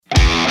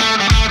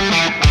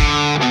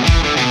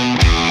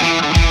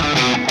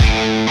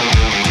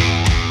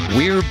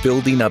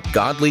building up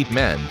godly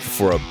men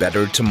for a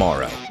better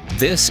tomorrow.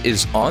 This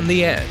is On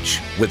the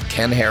Edge with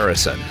Ken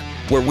Harrison,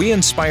 where we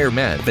inspire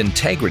men of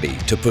integrity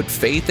to put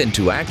faith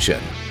into action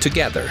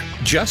together.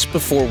 Just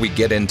before we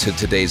get into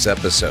today's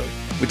episode,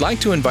 we'd like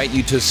to invite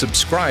you to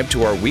subscribe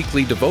to our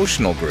weekly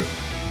devotional group.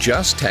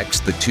 Just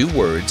text the 2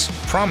 words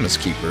Promise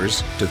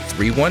Keepers to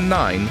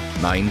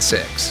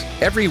 31996.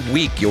 Every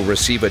week you'll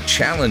receive a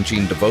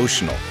challenging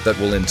devotional that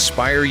will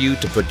inspire you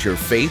to put your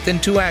faith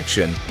into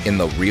action in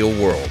the real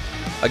world.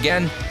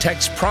 Again,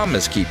 text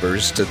Promise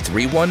Keepers to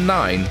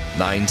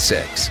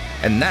 31996.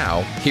 And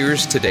now,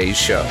 here's today's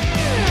show.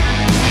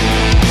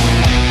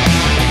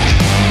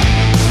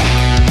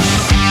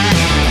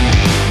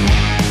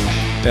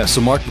 Yeah,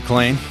 so Mark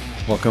McLean,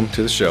 welcome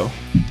to the show.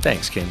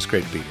 Thanks, Ken. It's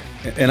great to be here.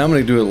 And I'm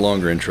going to do a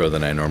longer intro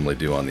than I normally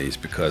do on these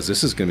because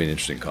this is going to be an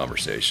interesting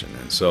conversation.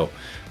 And so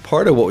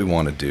part of what we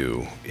want to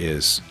do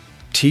is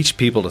teach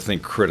people to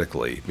think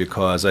critically,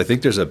 because I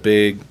think there's a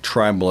big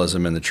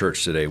tribalism in the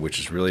church today which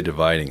is really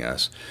dividing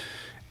us.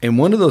 And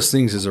one of those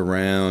things is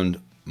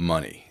around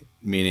money,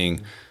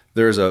 meaning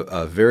there's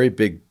a very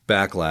big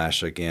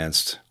backlash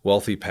against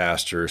wealthy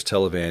pastors,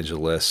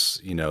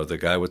 televangelists, the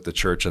guy with the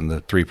church and the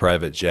 3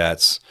 private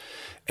jets.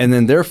 And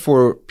then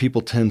therefore,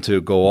 people tend to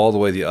go all the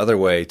way the other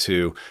way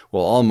to,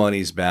 well, all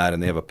money's bad,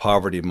 and they have a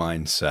poverty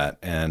mindset.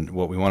 And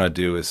what we want to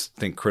do is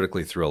think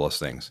critically through all those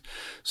things.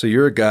 So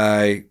you're a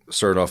guy,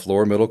 started off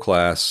lower middle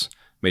class,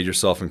 made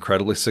yourself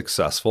incredibly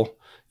successful.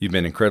 You've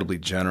been incredibly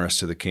generous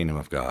to the kingdom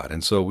of God.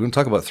 And so we're going to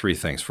talk about 3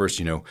 things.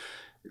 First,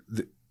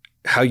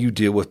 how you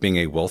deal with being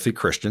a wealthy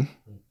Christian,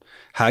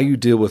 how you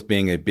deal with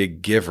being a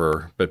big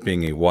giver, but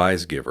being a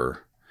wise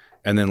giver.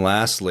 And then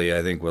lastly,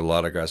 I think what a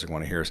lot of guys are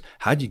going to hear is,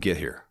 how did you get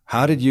here?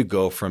 How did you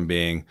go from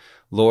being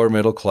lower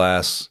middle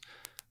class,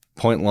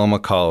 Point Loma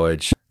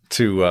College,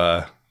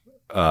 to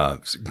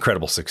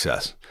incredible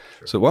success?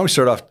 Sure. So why don't we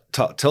start off,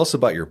 tell us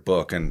about your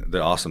book and the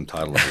awesome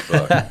title of your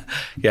book.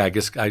 Yeah, I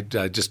guess I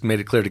just made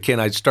it clear to Ken.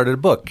 I started a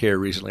book here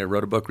recently. I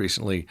wrote a book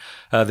recently.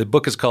 The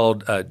book is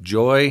called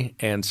Joy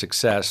and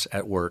Success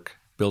at Work,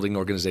 Building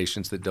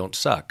Organizations That Don't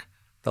Suck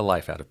the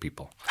Life Out of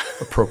People.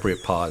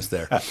 Appropriate pause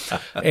there.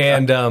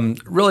 And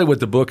really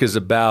what the book is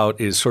about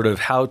is sort of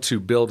how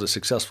to build a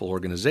successful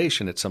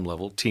organization at some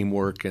level,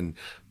 teamwork and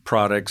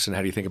products, and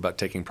how do you think about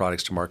taking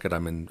products to market.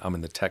 I'm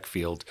in the tech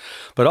field.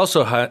 But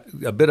also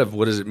a bit of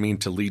what does it mean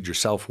to lead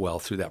yourself well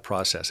through that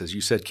process. As you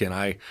said, Ken,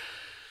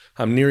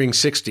 I'm nearing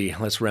 60.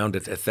 Let's round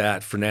it at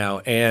that for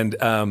now. And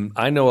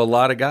I know a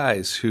lot of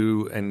guys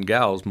and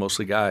gals,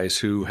 mostly guys,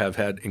 who have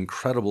had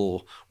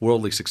incredible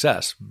worldly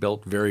success,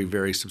 built very,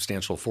 very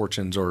substantial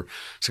fortunes or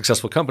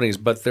successful companies,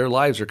 but their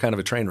lives are kind of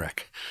a train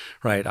wreck,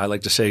 right? I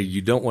like to say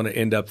you don't want to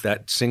end up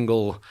that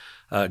single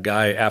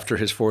guy after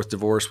his 4th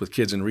divorce with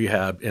kids in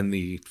rehab in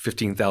the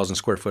 15,000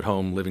 square foot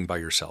home living by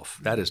yourself.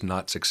 That is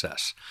not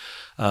success.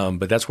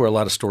 But that's where a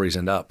lot of stories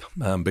end up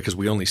because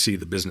we only see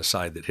the business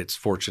side that hits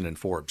Fortune and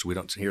Forbes. We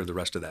don't hear the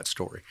rest of that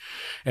story.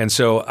 And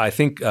so I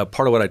think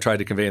part of what I tried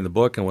to convey in the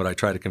book and what I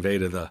try to convey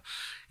to the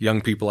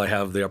young people I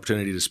have the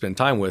opportunity to spend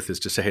time with is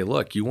to say, hey,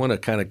 look, you want to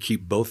kind of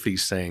keep both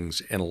these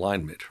things in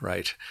alignment,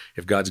 right?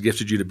 If God's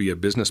gifted you to be a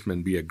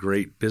businessman, be a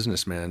great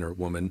businessman or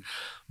woman,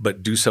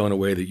 but do so in a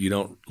way that you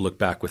don't look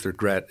back with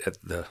regret at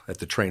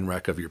the train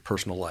wreck of your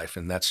personal life.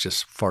 And that's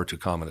just far too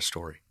common a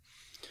story.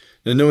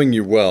 Now, knowing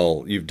you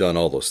well, you've done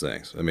all those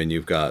things. I mean,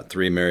 you've got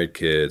 3 married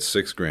kids,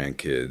 6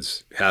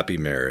 grandkids, happy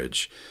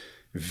marriage,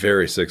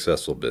 very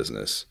successful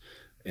business.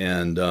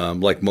 And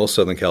like most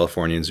Southern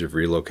Californians, you've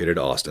relocated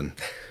to Austin.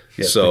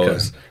 Yes, so,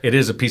 because it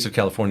is a piece of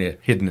California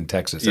hidden in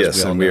Texas.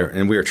 Yes, we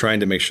are trying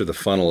to make sure the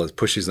funnel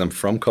pushes them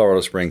from Colorado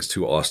Springs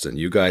to Austin.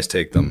 You guys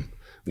take them.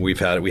 We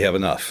have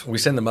enough. We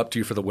send them up to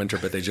you for the winter,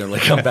 but they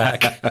generally come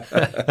back.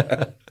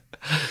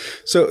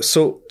 So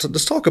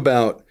let's talk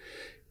about.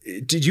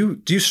 Do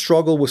you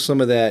struggle with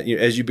some of that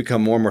as you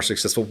become more and more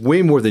successful,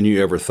 way more than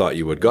you ever thought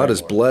you would? God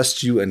has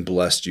blessed you and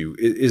blessed you.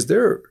 Is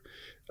there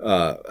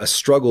a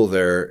struggle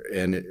there?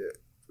 And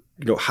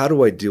how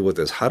do I deal with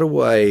this? How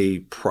do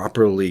I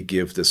properly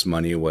give this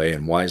money away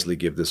and wisely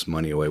give this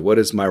money away? What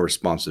is my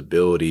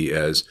responsibility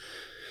as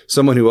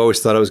someone who always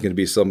thought I was going to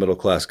be some middle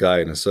class guy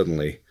and is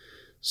suddenly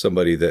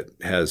somebody that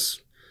has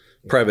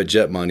private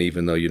jet money,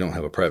 even though you don't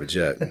have a private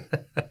jet?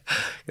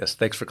 Yes,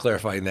 thanks for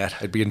clarifying that.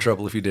 I'd be in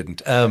trouble if you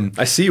didn't.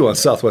 I see you on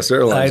Southwest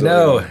Airlines. I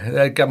know.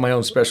 I got my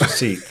own special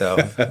seat, though,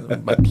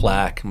 my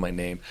plaque, my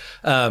name.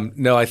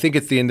 No, I think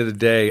at the end of the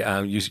day,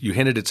 you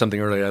hinted at something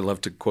earlier. I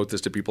love to quote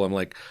this to people. I'm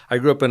like, I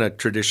grew up in a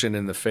tradition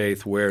in the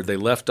faith where they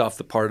left off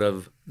the part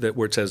of that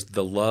where it says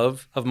the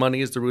love of money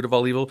is the root of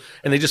all evil,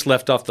 and they just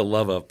left off the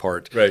love of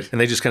part, right?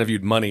 And they just kind of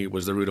viewed money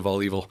was the root of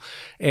all evil.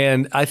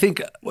 And I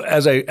think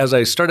as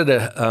I started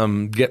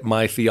to get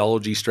my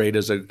theology straight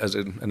as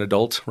an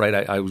adult,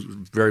 right? I was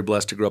very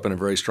blessed to grow up in a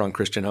very strong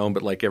Christian home,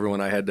 but like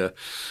everyone, I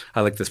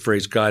like the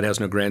phrase, God has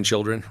no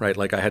grandchildren, right?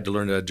 Like I had to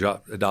learn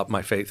to adopt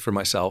my faith for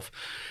myself.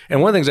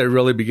 And one of the things I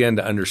really began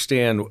to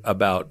understand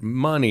about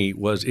money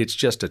was it's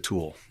just a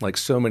tool. Like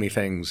so many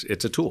things,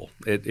 it's a tool.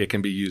 It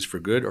can be used for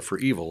good or for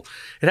evil.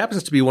 It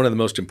happens to be one of the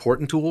most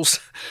important tools.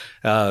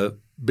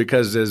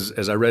 because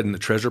as I read in The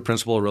Treasure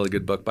Principle, a really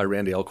good book by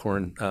Randy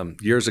Alcorn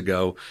years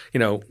ago,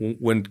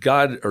 when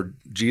God or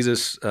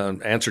Jesus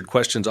answered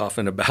questions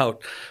often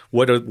about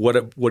what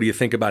do you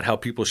think about how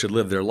people should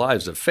live their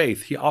lives of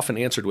faith, he often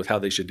answered with how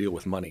they should deal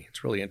with money.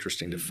 It's really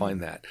interesting to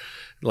find that.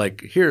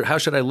 Like, here, how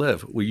should I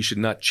live? Well, you should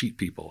not cheat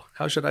people.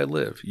 How should I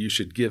live? You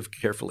should give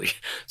carefully.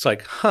 It's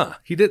like,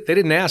 they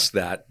didn't ask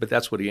that, but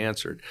that's what he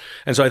answered.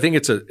 And so I think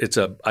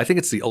I think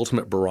it's the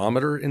ultimate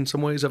barometer in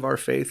some ways of our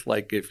faith.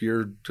 Like, if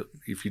you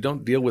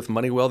don't deal with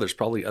money well, there's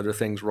probably other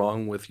things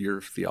wrong with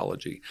your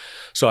theology.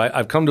 So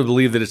I've come to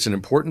believe that it's an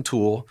important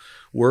tool.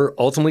 We're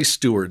ultimately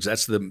stewards.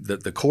 That's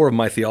the core of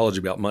my theology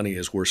about money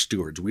is we're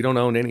stewards. We don't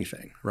own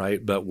anything,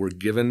 right? But we're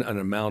given an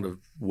amount of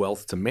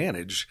wealth to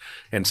manage.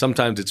 And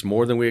sometimes it's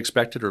more than we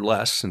expected or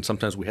less. And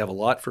sometimes we have a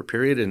lot for a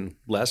period and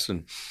less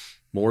and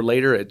more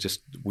later.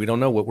 We don't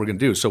know what we're going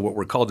to do. So what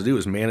we're called to do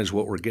is manage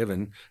what we're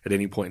given at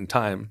any point in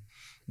time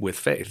with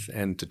faith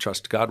and to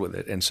trust God with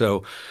it. And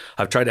so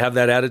I've tried to have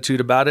that attitude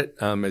about it.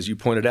 As you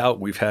pointed out,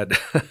 we've had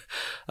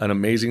an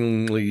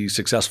amazingly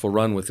successful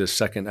run with this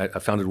second. I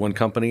founded one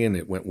company and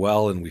it went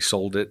well and we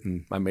sold it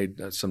and I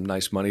made some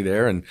nice money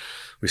there. And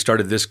we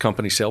started this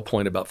company,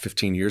 SailPoint, about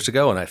 15 years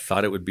ago and I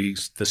thought it would be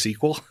the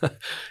sequel.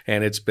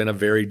 And it's been a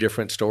very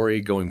different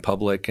story going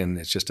public and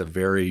it's just a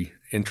very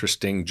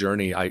interesting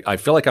journey. I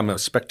feel like I'm a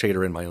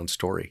spectator in my own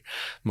story.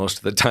 Most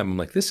of the time I'm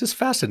like, this is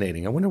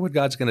fascinating. I wonder what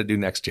God's going to do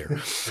next year.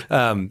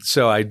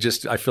 So I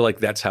feel like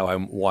that's how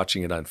I'm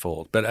watching it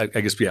unfold. But I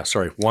guess,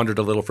 wandered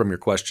a little from your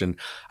question.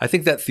 I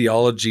think that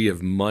theology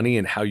of money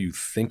and how you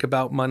think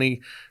about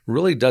money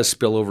really does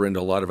spill over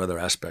into a lot of other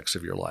aspects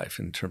of your life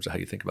in terms of how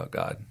you think about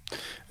God.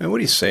 And what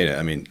do you say to,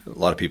 a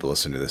lot of people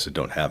listen to this that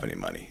don't have any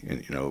money.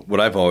 And, what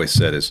I've always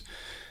said is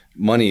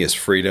money is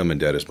freedom and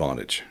debt is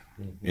bondage.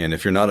 And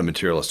if you're not a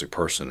materialistic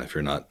person, if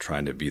you're not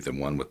trying to be the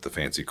one with the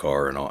fancy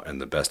car and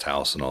the best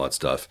house and all that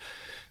stuff,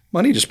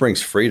 money just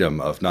brings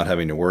freedom of not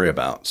having to worry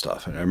about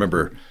stuff. And I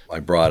remember I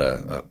brought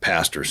a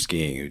pastor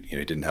skiing who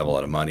didn't have a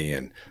lot of money,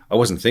 and I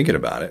wasn't thinking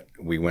about it.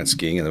 We went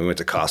skiing, and then we went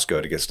to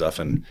Costco to get stuff,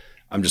 and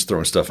I'm just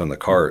throwing stuff in the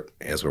cart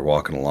as we're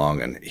walking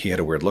along, and he had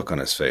a weird look on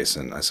his face,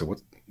 and I said,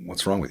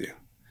 "What's wrong with you?"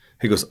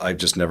 He goes, "I've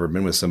just never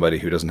been with somebody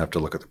who doesn't have to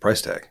look at the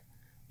price tag.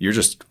 You're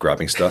just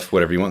grabbing stuff,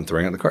 whatever you want, and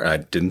throwing it in the cart." I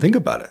didn't think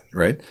about it,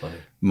 right? Funny.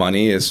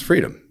 Money is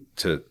freedom.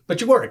 But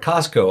you weren't at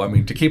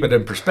Costco. To keep it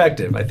in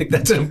perspective, I think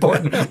that's an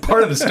important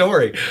part of the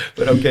story.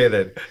 But okay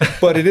then.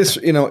 But it is,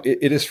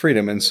 it is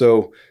freedom. And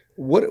so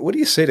what do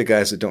you say to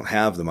guys that don't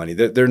have the money?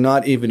 They're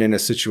not even in a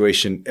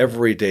situation,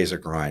 every day's a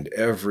grind,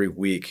 every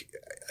week.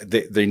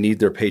 They need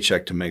their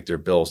paycheck to make their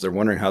bills. They're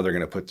wondering how they're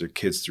going to put their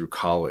kids through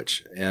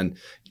college. And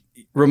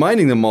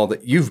reminding them all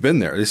that you've been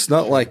there. It's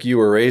not like you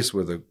were raised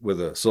with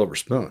a silver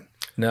spoon.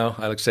 No,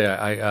 I like to say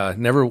I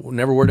never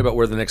worried about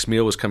where the next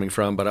meal was coming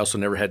from, but I also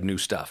never had new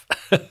stuff,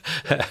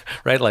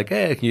 right? Like,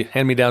 hey, you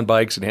hand-me-down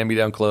bikes and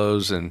hand-me-down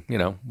clothes and,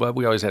 but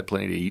we always had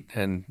plenty to eat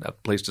and a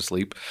place to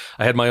sleep.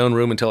 I had my own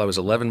room until I was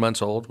 11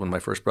 months old when my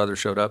first brother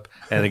showed up.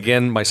 And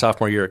again, my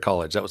sophomore year at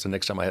college. That was the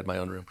next time I had my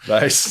own room.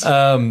 Nice. Wait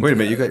a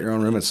minute, you got your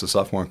own room as a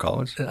sophomore in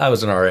college? I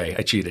was an RA.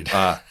 I cheated.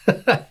 Hey,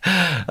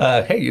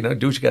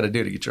 do what you got to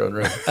do to get your own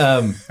room.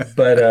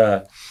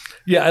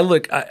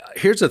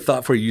 Here's a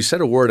thought for you. You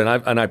said a word,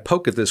 and I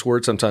poke at this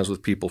word sometimes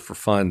with people for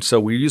fun. So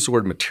we use the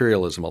word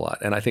materialism a lot,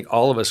 and I think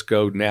all of us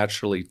go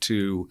naturally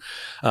to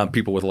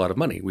people with a lot of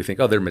money. We think,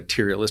 oh, they're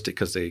materialistic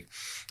because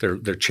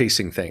they're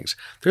chasing things.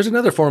 There's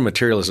another form of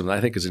materialism that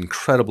I think is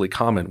incredibly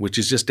common, which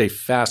is just a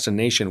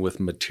fascination with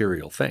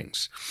material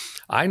things.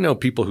 I know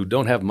people who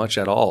don't have much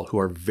at all who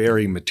are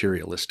very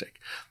materialistic.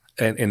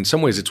 And in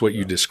some ways, it's what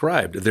you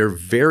described. They're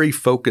very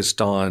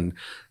focused on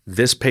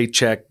this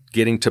paycheck,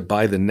 getting to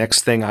buy the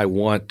next thing I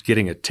want,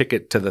 getting a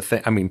ticket to the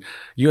thing.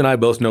 You and I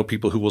both know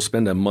people who will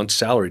spend a month's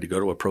salary to go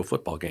to a pro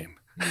football game.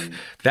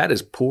 That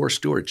is poor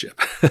stewardship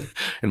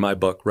in my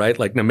book, right?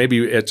 Like, now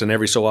maybe it's an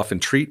every so often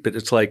treat, but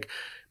it's like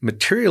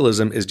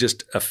materialism is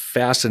just a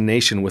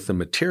fascination with the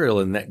material,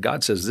 and that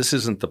God says this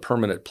isn't the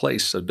permanent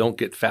place, so don't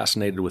get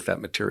fascinated with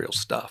that material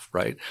stuff,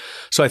 right?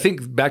 So I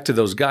think back to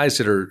those guys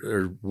that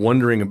are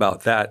wondering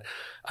about that,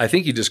 I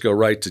think you just go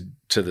right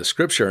to the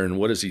scripture, and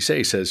what does he say?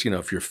 He says,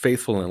 if you're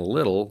faithful in a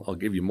little, I'll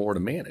give you more to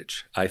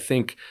manage. I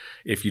think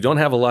if you don't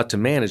have a lot to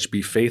manage,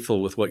 be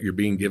faithful with what you're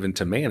being given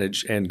to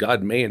manage, and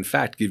God may in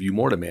fact give you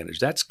more to manage.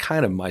 That's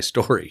kind of my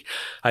story.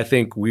 I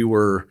think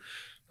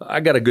I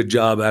got a good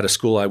job out of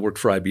school. I worked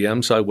for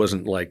IBM, so I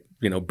wasn't like,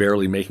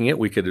 barely making it.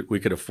 We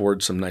could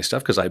afford some nice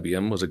stuff because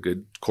IBM was a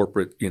good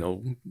corporate,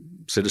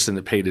 citizen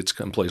that paid its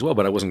employees well,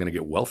 but I wasn't going to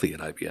get wealthy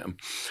at IBM.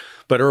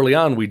 But early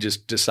on, we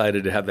just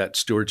decided to have that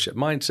stewardship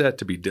mindset,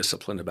 to be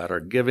disciplined about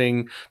our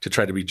giving, to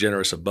try to be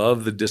generous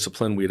above the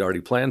discipline we had already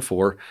planned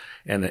for.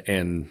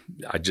 And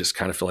I just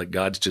kind of feel like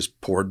God's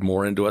just poured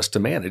more into us to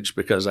manage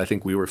because I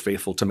think we were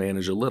faithful to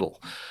manage a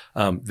little.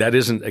 That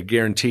isn't a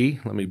guarantee.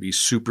 Let me be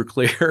super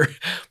clear.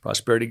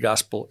 Prosperity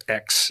Gospel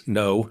X,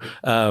 no.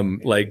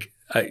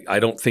 I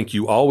don't think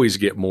you always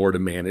get more to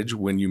manage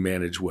when you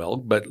manage well,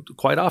 but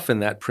quite often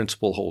that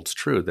principle holds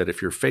true, that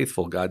if you're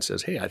faithful, God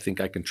says, hey, I think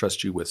I can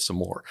trust you with some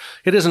more.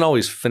 It isn't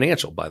always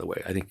financial, by the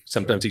way. I think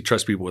sometimes he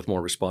trusts people with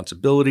more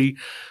responsibility,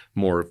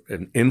 more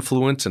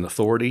influence and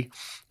authority.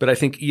 But I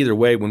think either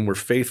way, when we're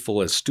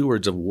faithful as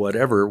stewards of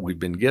whatever we've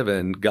been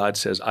given, God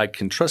says, I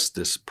can trust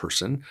this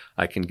person.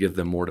 I can give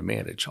them more to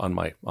manage on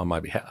my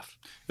behalf.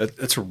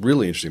 That's a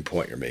really interesting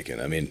point you're making.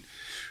 I mean,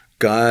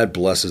 God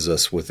blesses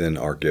us within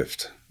our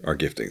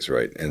giftings,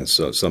 right? And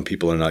so some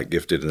people are not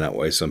gifted in that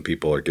way. Some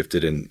people are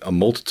gifted in a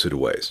multitude of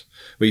ways.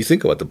 But you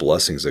think about the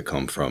blessings that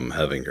come from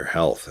having your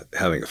health,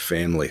 having a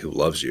family who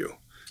loves you,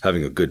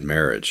 having a good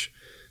marriage.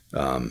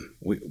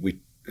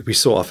 We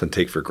so often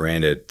take for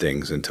granted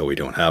things until we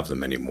don't have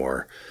them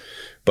anymore.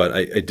 But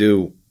I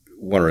do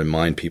want to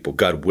remind people,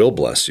 God will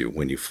bless you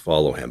when you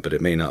follow him, but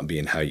it may not be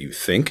in how you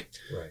think.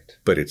 Right.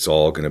 But it's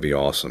all going to be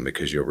awesome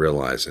because you'll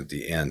realize at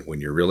the end, when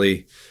you're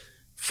really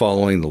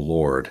following the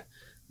Lord,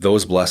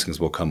 those blessings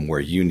will come where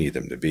you need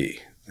them to be.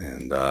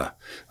 And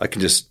I can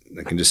just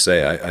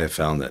say I have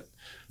found that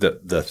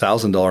the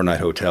 $1,000 night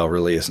hotel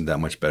really isn't that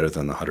much better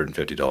than the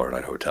 $150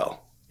 night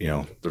hotel. You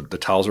know, the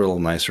towels are a little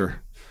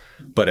nicer,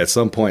 but at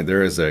some point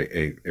there is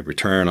a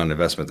return on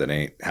investment that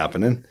ain't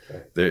happening.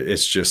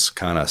 It's just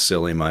kind of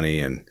silly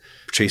money, and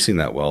chasing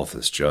that wealth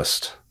is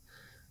just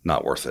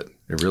not worth it.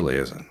 It really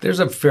isn't. There's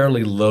a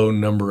fairly low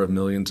number of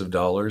millions of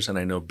dollars, and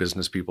I know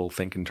business people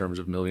think in terms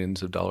of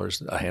millions of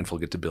dollars. A handful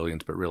get to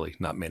billions, but really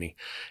not many.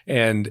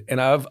 And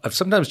I've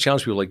sometimes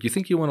challenged people, like, you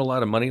think you want a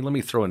lot of money? Let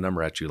me throw a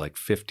number at you, like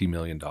 $50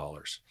 million.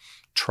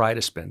 Try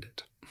to spend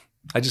it.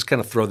 I just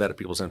kind of throw that at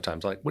people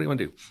sometimes. Like, what do you want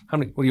to do?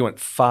 What do you want?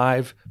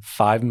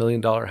 $5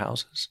 million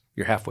houses?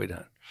 You're halfway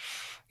done.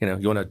 You know,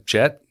 you want a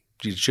jet?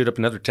 You shoot up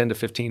another 10 to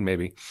 15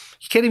 maybe.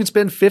 You can't even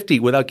spend 50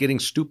 without getting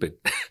stupid.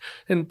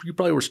 And you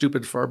probably were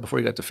stupid far before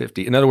you got to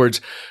 50. In other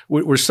words,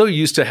 we're so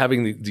used to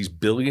having these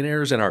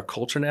billionaires in our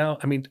culture now.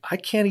 I mean, I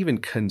can't even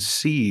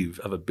conceive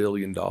of $1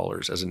 billion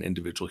as an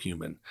individual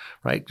human,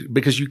 right?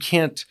 Because you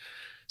can't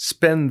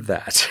spend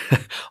that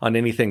on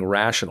anything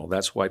rational.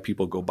 That's why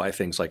people go buy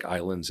things like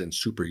islands and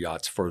super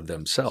yachts for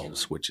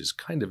themselves, which is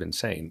kind of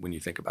insane when you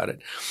think about it.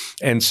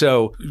 And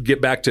so get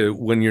back to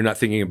when you're not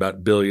thinking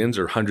about billions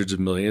or hundreds of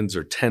millions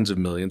or tens of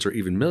millions or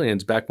even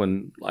millions. Back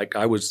when, like,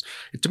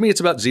 to me, it's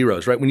about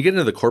zeros, right? When you get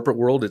into the corporate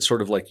world, it's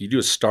sort of like you do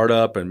a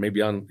startup and maybe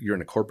you're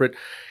in a corporate,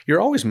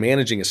 you're always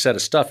managing a set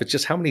of stuff. It's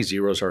just how many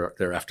zeros are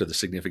there after the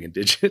significant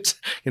digits.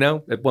 You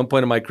know, at one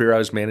point in my career, I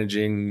was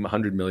managing a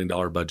 $100 million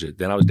budget.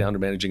 Then I was down to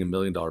managing $1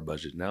 million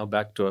budget. Now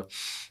back to a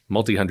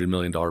multi-$100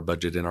 million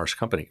budget in our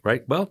company,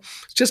 right? Well,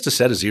 it's just a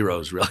set of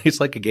zeros, really. It's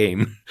like a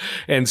game.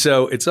 And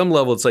so at some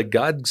level, it's like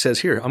God says,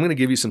 here, I'm going to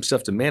give you some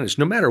stuff to manage.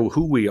 No matter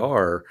who we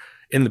are,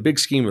 in the big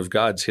scheme of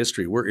God's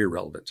history, we're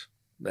irrelevant.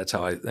 That's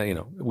how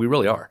we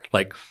really are.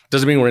 Like,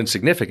 doesn't mean we're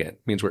insignificant.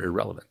 It means we're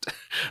irrelevant,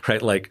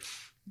 right? Like,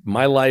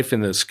 my life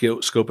in the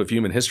scope of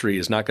human history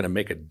is not going to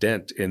make a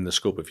dent in the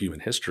scope of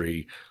human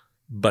history,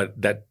 but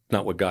that's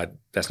not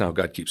how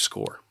God keeps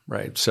score,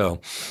 right? So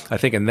I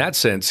think in that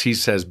sense, he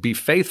says, be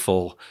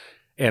faithful.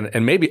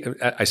 And maybe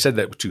I said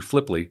that too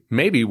flippantly.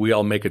 Maybe we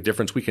all make a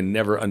difference we can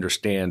never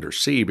understand or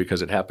see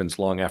because it happens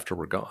long after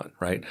we're gone,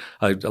 right?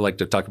 I like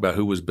to talk about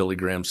who was Billy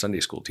Graham's Sunday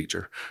school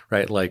teacher,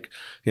 right? Like,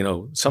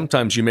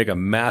 sometimes you make a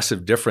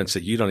massive difference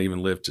that you don't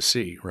even live to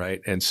see,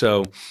 right? And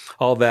so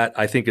all that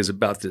I think is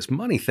about this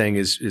money thing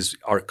is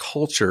our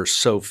culture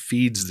so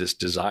feeds this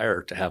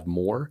desire to have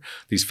more.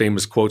 These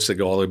famous quotes that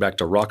go all the way back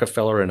to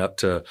Rockefeller and up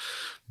to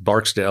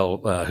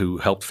Barksdale, who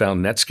helped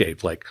found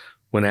Netscape, like,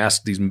 when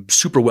asked these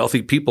super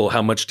wealthy people,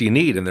 how much do you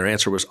need? And their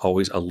answer was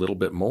always a little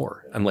bit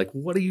more. I'm like,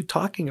 what are you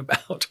talking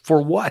about?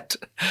 For what?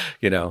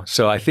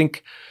 So I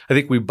think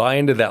we buy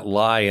into that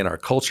lie in our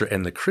culture,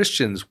 and the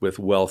Christians with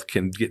wealth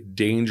can get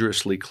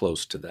dangerously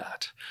close to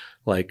that.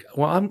 Like,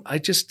 well, I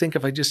just think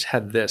if I just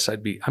had this,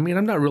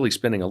 I'm not really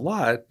spending a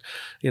lot,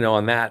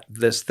 on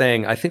this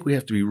thing. I think we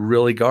have to be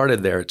really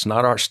guarded there. It's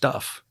not our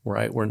stuff,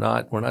 right? We're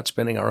not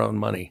spending our own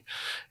money.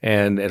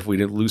 And if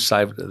we lose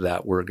sight of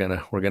that, we're going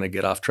to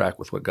get off track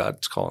with what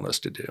God's calling us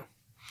to do.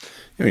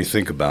 When you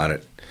think about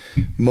it,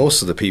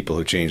 most of the people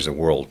who changed the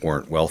world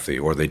weren't wealthy,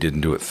 or they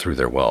didn't do it through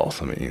their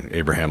wealth. I mean,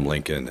 Abraham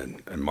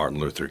Lincoln and Martin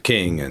Luther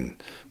King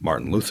and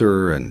Martin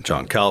Luther and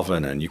John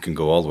Calvin, and you can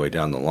go all the way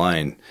down the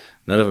line.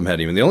 None of them had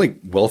the only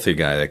wealthy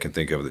guy I can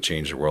think of that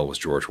changed the world was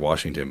George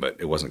Washington, but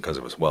it wasn't because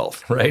of his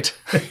wealth. Right.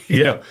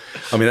 Yeah.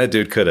 I mean, that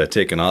dude could have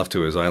taken off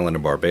to his island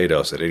of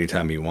Barbados at any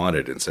time he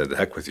wanted and said, the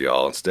heck with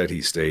y'all. Instead,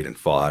 he stayed and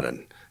fought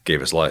and gave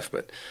his life.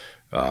 But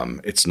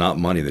it's not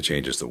money that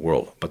changes the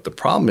world. But the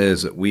problem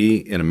is that we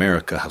in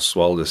America have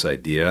swallowed this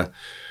idea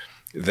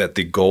that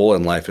the goal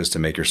in life is to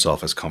make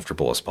yourself as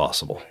comfortable as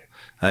possible.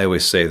 I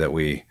always say that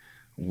we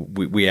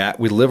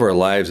live our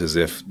lives as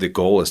if the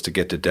goal is to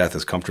get to death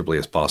as comfortably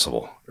as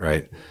possible,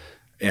 right?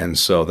 And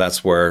so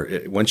that's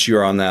where once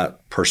you're on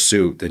that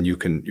pursuit, then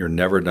you're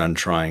never done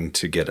trying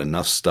to get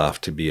enough stuff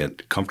to be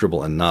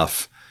comfortable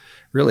enough.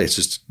 Really, it's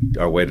just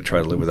our way to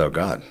try to live without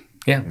God.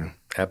 Yeah.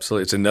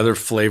 Absolutely. It's another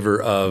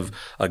flavor of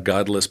a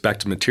godless, back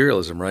to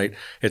materialism, right?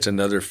 It's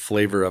another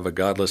flavor of a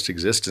godless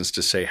existence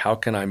to say, how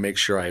can I make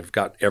sure I've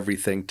got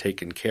everything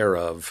taken care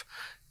of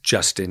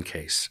just in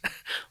case,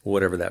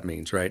 whatever that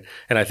means, right?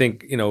 And I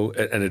think,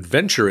 an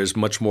adventure is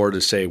much more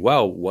to say,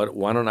 wow,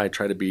 why don't I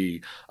try to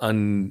be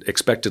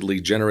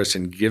unexpectedly generous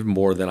and give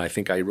more than I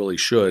think I really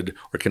should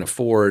or can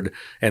afford,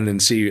 and then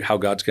see how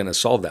God's going to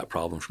solve that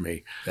problem for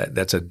me.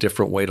 That's a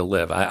different way to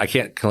live. I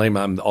can't claim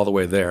I'm all the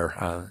way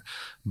there,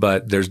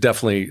 but there's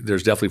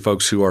definitely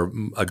folks who are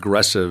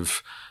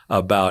aggressive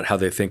about how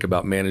they think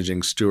about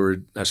managing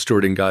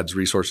stewarding God's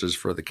resources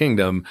for the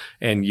kingdom,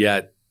 and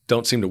yet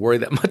don't seem to worry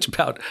that much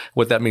about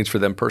what that means for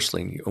them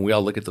personally. And we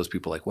all look at those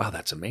people like, wow,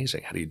 that's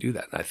amazing. How do you do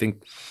that? And I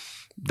think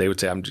they would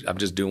say, I'm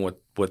just doing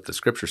what the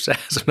scripture says.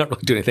 I'm not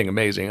really doing anything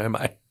amazing, am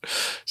I?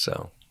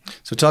 So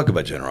talk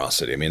about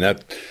generosity. I mean,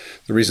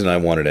 the reason I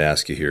wanted to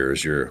ask you here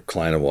is you're a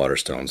client of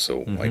Waterstone,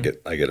 so I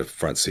get a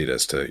front seat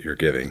as to your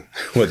giving,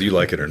 whether you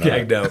like it or not. Yeah,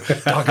 I know.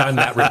 Talk on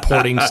that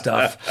reporting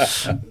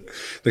stuff.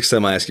 Next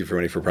time I ask you for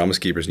money for Promise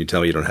Keepers and you tell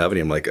me you don't have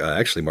any, I'm like,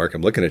 actually, Mark,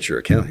 I'm looking at your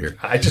account here.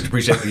 I just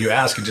appreciate that you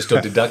ask and just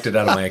don't deduct it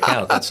out of my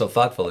account. That's so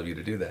thoughtful of you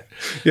to do that.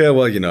 Yeah,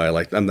 well,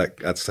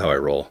 that's how I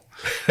roll.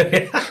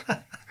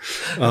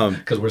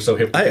 Because we're so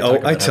hip.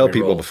 I tell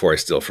people before I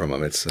steal from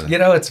them. It's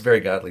it's a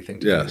very godly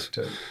thing to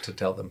do, to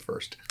tell them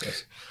first.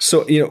 Yes.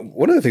 So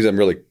one of the things I'm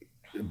really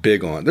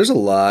big on, there's a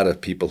lot of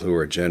people who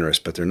are generous,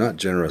 but they're not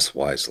generous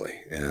wisely,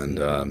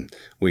 and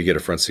we get a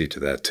front seat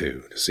to that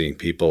too. Seeing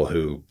people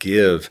who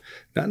give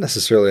not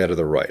necessarily out of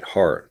the right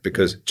heart,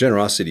 because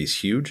generosity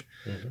is huge,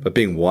 but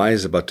being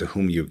wise about to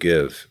whom you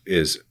give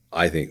is,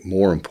 I think,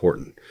 more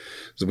important.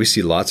 So we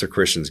see lots of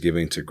Christians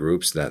giving to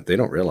groups that they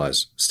don't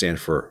realize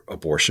stand for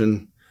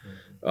abortion.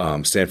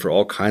 Stand for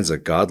all kinds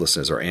of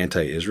godlessness or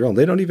anti-Israel, and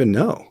they don't even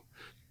know.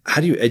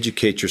 How do you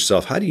educate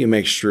yourself? How do you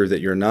make sure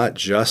that you're not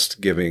just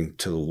giving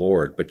to the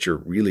Lord, but you're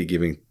really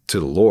giving to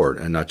the Lord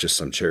and not just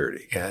some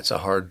charity? Yeah, it's a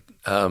hard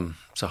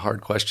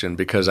question,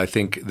 because I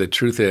think the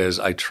truth is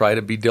I try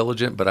to be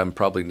diligent, but I'm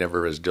probably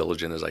never as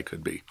diligent as I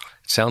could be.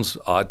 It sounds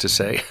odd to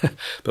say,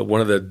 but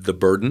one of the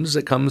burdens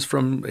that comes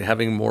from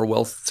having more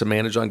wealth to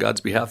manage on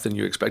God's behalf than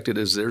you expected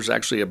is there's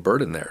actually a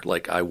burden there.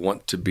 Like, I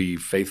want to be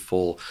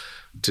faithful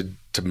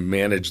to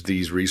manage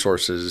these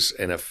resources,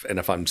 and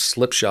if I'm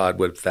slipshod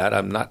with that,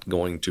 I'm not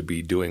going to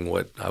be doing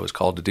what I was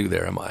called to do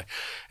there, am I?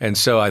 And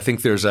so I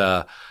think there's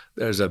a.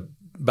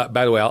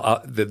 By the way,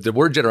 the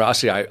word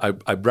generosity,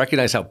 I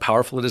recognize how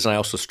powerful it is, and I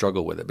also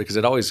struggle with it because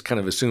it always kind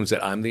of assumes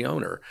that I'm the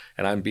owner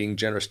and I'm being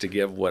generous to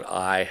give what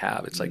I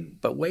have. It's like,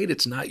 but wait,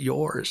 it's not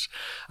yours.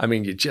 I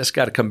mean, you just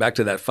got to come back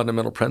to that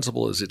fundamental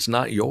principle: is it's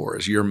not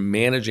yours. You're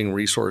managing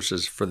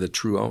resources for the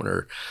true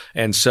owner,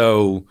 and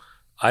so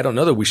I don't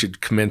know that we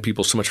should commend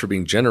people so much for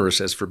being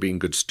generous as for being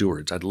good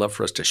stewards. I'd love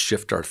for us to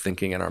shift our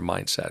thinking and our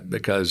mindset,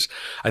 because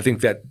I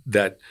think that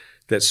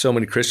so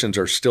many Christians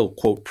are still,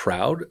 quote,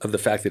 proud of the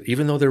fact that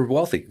even though they're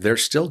wealthy, they're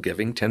still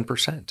giving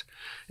 10%.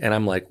 And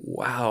I'm like,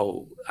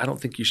 wow, I don't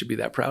think you should be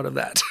that proud of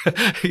that.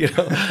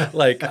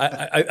 Like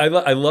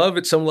I love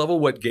at some level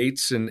what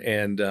Gates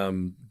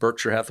and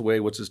Berkshire Hathaway,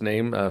 what's his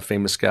name,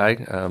 famous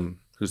guy,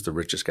 who's the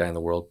richest guy in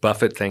the world?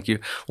 Buffett, thank you,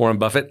 Warren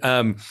Buffett.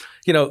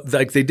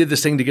 Like they did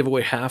this thing to give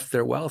away half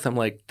their wealth. I'm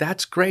like,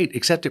 that's great,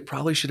 except it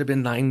probably should have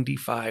been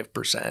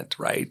 95%,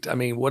 right? I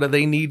mean, what do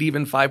they need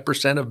even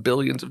 5% of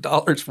billions of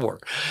dollars for?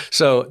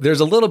 So there's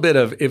a little bit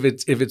of if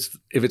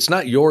it's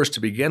not yours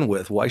to begin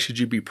with, why should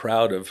you be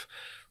proud of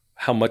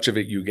how much of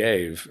it you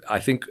gave? I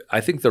think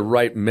the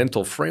right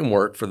mental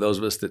framework for those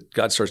of us that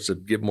God starts to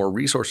give more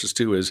resources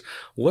to is,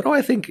 what do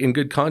I think in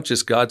good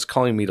conscience God's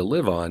calling me to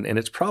live on? And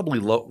it's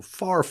probably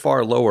far,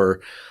 far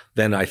lower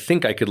than I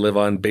think I could live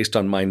on based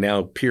on my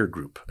now peer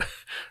group.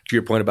 To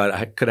your point about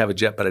I could have a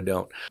jet, but I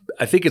don't.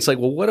 I think it's like,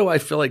 well, what do I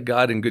feel like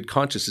God in good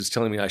conscience is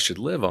telling me I should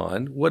live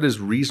on? What is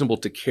reasonable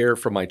to care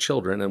for my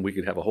children? And we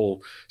could have a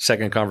whole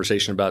second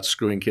conversation about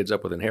screwing kids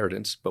up with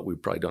inheritance, but we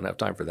probably don't have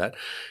time for that.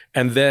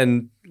 And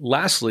then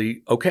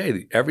lastly,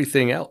 okay,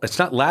 everything else, it's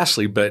not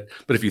lastly, but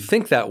if you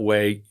think that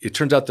way, it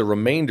turns out the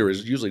remainder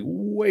is usually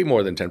way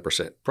more than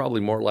 10%,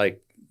 probably more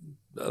like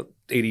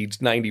 80,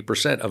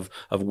 90%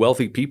 of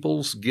wealthy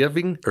people's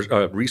giving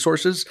or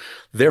resources,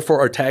 therefore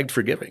are tagged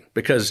for giving,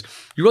 because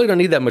you really don't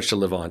need that much to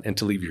live on and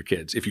to leave your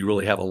kids if you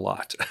really have a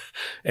lot.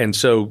 And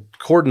so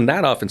cordon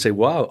that off and say,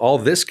 wow, all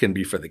this can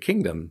be for the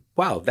kingdom.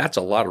 Wow, that's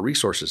a lot of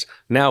resources.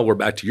 Now we're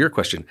back to your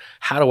question.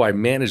 How do I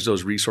manage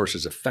those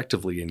resources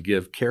effectively and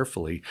give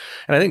carefully?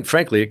 And I think,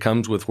 frankly, it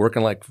comes with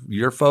working like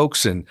your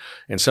folks and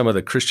some of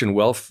the Christian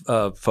wealth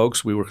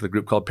folks. We work with a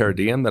group called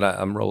Paradigm that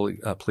I'm really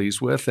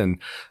pleased with. And,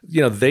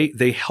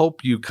 they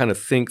help you kind of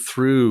think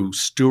through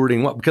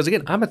stewarding what, because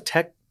again, I'm a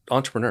tech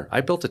entrepreneur.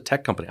 I built a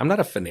tech company. I'm not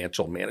a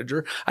financial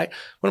manager. One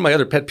of my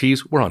other pet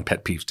peeves, we're on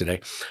pet peeves today,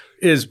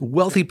 is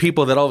wealthy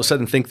people that all of a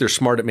sudden think they're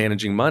smart at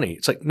managing money.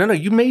 It's like, no,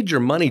 you made your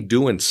money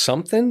doing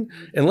something.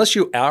 Unless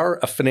you are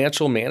a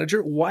financial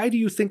manager, why do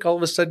you think all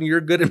of a sudden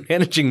you're good at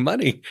managing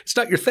money? It's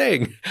not your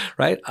thing,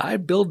 right? I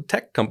build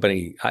tech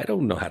company. I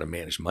don't know how to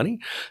manage money.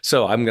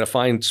 So I'm going to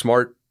find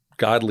smart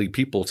godly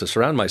people to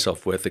surround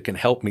myself with that can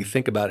help me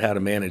think about how to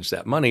manage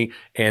that money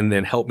and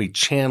then help me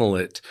channel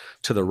it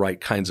to the right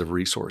kinds of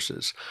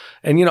resources.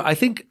 And, I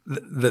think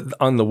that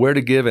on the where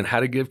to give and how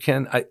to give,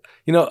 Ken, I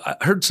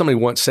heard somebody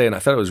once say, and I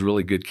thought it was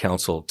really good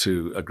counsel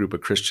to a group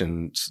of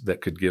Christians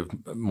that could give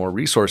more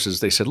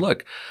resources. They said,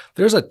 look,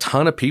 there's a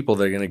ton of people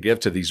that are going to give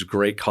to these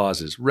great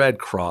causes, Red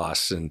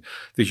Cross and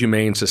the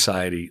Humane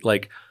Society,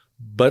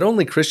 but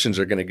only Christians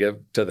are going to give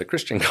to the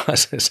Christian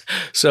causes.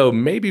 So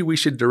maybe we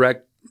should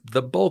direct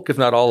the bulk, if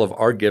not all, of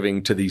our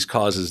giving to these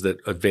causes that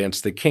advance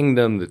the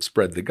kingdom, that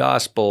spread the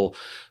gospel,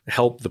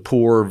 help the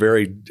poor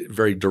very,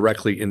 very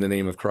directly in the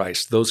name of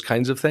Christ, those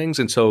kinds of things.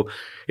 And so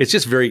it's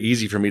just very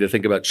easy for me to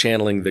think about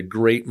channeling the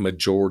great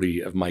majority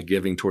of my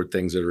giving toward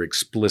things that are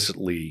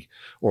explicitly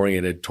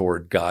oriented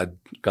toward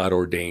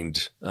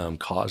God-ordained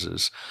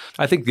causes.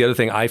 I think the other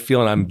thing I feel,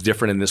 and I'm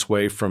different in this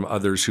way from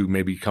others who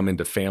maybe come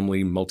into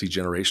family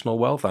multi-generational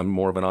wealth, I'm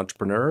more of an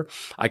entrepreneur.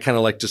 I kind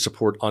of like to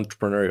support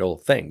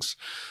entrepreneurial things.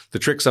 The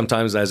trick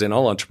sometimes, as in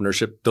all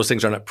entrepreneurship, those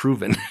things are not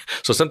proven.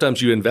 So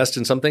sometimes you invest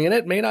in something and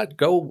it may not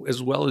go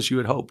as well as you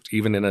had hoped,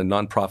 even in a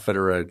nonprofit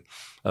or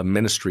a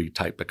ministry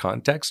type of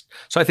context.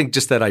 So I think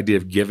just that idea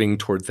of giving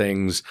toward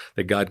things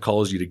that God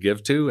calls you to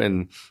give to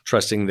and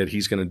trusting that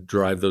he's going to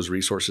drive those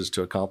resources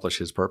to accomplish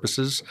his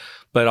purposes,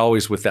 but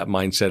always with that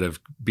mindset of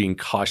being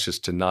cautious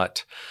to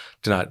not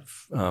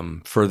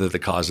further the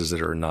causes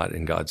that are not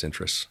in God's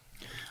interests.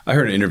 I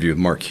heard an interview with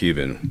Mark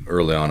Cuban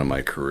early on in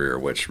my career,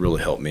 which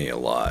really helped me a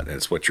lot. And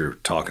it's what you're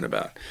talking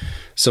about.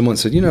 Someone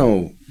said,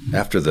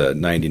 after the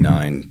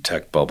 99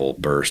 tech bubble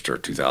burst, or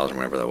 2000,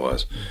 whatever that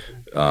was,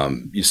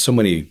 so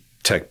many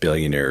tech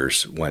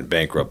billionaires went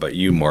bankrupt, but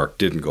you, Mark,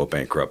 didn't go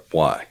bankrupt.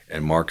 Why?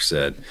 And Mark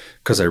said,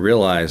 because I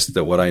realized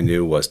that what I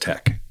knew was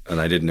tech and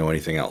I didn't know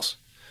anything else.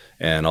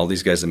 And all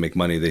these guys that make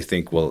money, they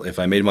think, well, if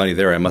I made money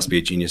there, I must be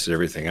a genius at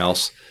everything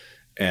else.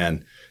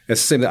 And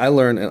it's the same thing I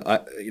learned.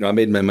 I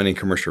made my money in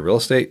commercial real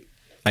estate.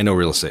 I know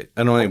real estate.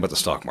 I don't know anything about the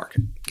stock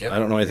market. Yep. I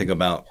don't know anything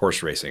about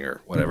horse racing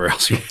or whatever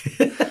else.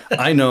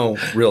 I know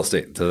real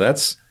estate. So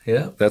that's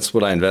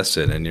what I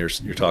invested in. And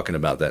you're talking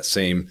about that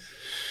same.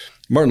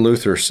 Martin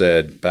Luther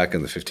said back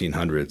in the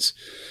 1500s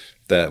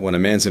that when a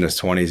man's in his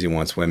 20s, he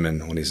wants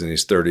women. When he's in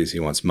his 30s, he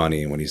wants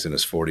money. And when he's in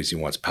his 40s, he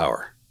wants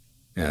power.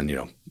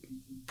 And,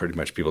 pretty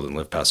much people didn't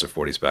live past their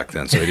 40s back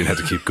then, so they didn't have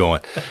to keep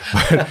going.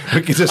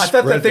 We could just I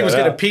thought that thing was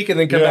going to peak and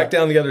then come back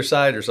down the other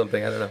side or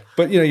something. I don't know.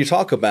 But, you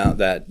talk about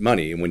that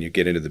money, and when you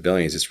get into the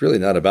billions, it's really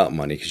not about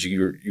money because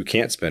you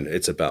can't spend it.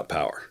 It's about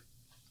power.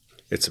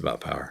 It's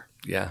about power.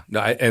 Yeah. No,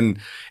 and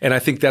I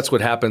think that's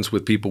what happens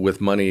with people with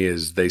money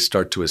is they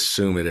start to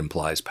assume it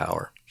implies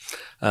power.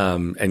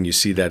 And you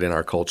see that in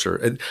our culture.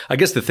 And I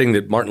guess the thing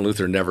that Martin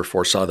Luther never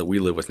foresaw that we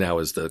live with now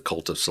is the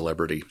cult of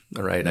celebrity,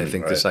 right? I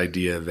think this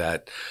idea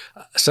that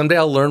someday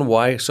I'll learn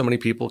why so many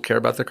people care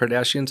about the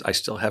Kardashians. I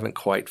still haven't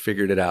quite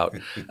figured it out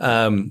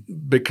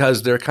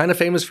because they're kind of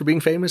famous for being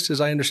famous, as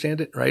I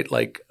understand it, right?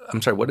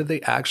 I'm sorry, what did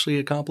they actually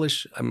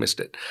accomplish? I missed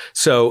it.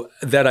 So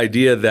that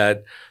idea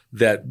that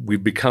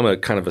we've become a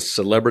kind of a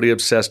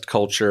celebrity-obsessed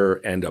culture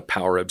and a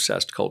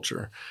power-obsessed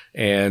culture.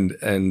 And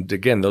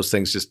again, those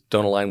things just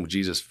don't align with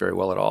Jesus very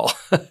well at all.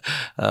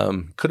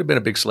 Could have been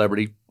a big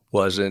celebrity,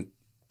 wasn't.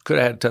 Could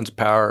have had tons of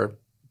power,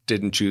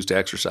 didn't choose to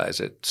exercise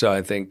it. So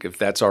I think if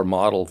that's our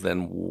model,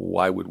 then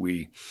why would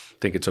we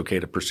think it's okay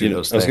to pursue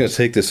those things? I was going to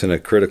take this in a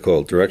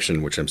critical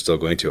direction, which I'm still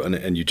going to.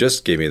 And you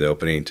just gave me the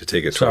opening to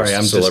take it towards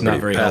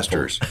celebrity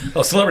pastors.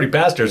 Oh, celebrity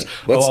pastors.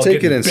 Let's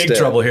take it instead. Big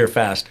trouble here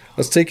fast.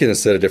 Let's take it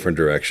instead a different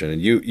direction.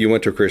 And you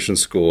went to a Christian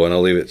school, and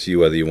I'll leave it to you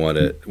whether you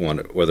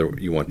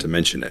want to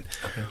mention it.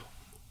 Okay.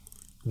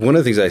 One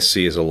of the things I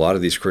see is a lot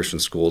of these Christian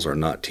schools are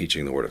not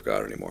teaching the Word of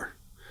God anymore.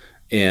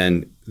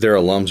 And their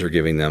alums are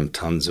giving them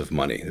tons of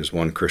money. There's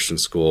one Christian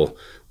school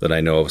that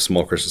I know of, a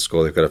small Christian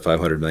school. They've got a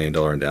 $500 million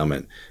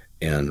endowment.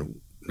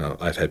 And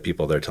I've had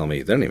people there tell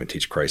me they don't even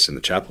teach Christ in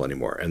the chapel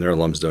anymore, and their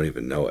alums don't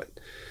even know it.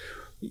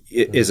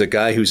 Is a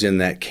guy who's in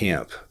that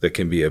camp that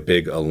can be a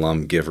big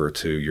alum giver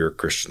to your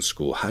Christian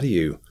school. How do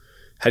you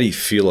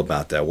feel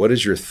about that? What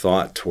is your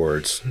thought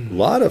towards a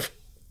lot of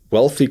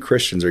wealthy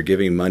Christians are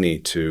giving money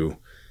to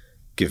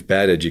give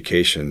bad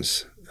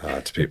educations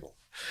to people?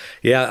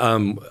 Yeah,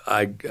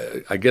 I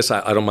guess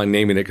I don't mind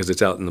naming it because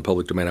it's out in the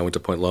public domain. I went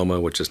to Point Loma,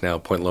 which is now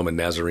Point Loma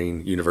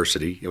Nazarene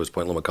University. It was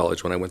Point Loma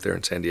College when I went there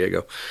in San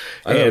Diego.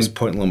 And it was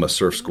Point Loma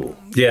Surf School.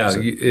 Yeah,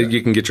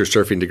 you can get your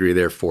surfing degree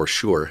there for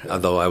sure,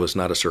 although I was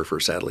not a surfer,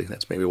 sadly.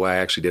 That's maybe why I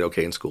actually did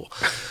okay in school.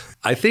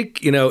 I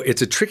think,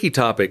 it's a tricky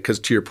topic because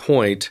to your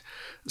point,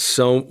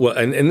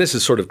 and this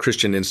is sort of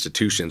Christian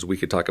institutions. We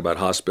could talk about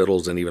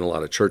hospitals and even a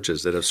lot of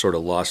churches that have sort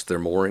of lost their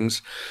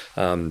moorings.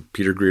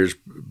 Peter Greer's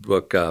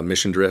book,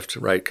 Mission Drift,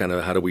 right? Kind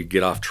of how do we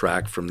get off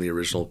track from the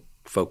original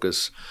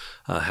focus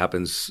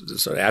happens.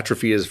 So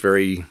atrophy is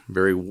very,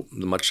 very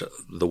much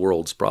the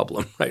world's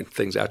problem, right?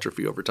 Things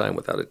atrophy over time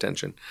without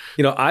attention.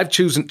 I've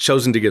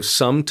chosen to give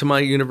some to my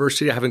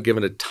university. I haven't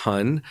given a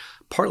ton,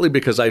 partly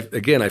because I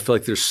feel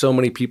like there's so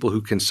many people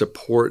who can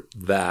support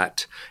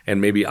that,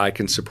 and maybe I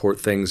can support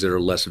things that are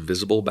less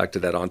visible. Back to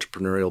that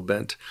entrepreneurial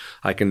bent,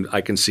 I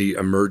can see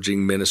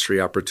emerging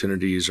ministry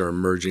opportunities or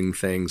emerging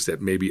things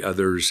that maybe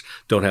others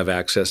don't have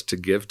access to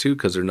give to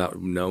because they're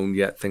not known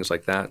yet. Things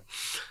like that.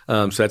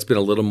 So that's been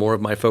a little more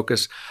of my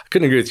focus. I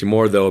couldn't agree with you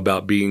more though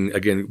about being,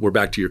 again, we're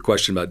back to your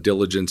question about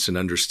diligence and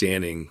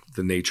understanding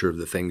the nature of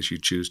the things you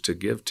choose to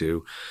give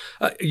to.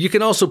 You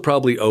can also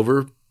probably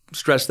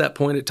stress that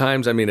point at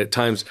times. I mean, at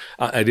times,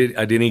 at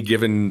any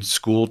given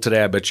school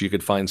today, I bet you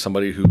could find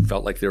somebody who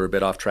felt like they were a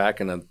bit off track,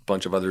 and a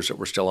bunch of others that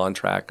were still on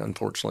track.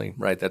 Unfortunately,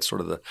 right? That's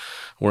sort of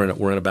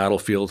we're in a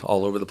battlefield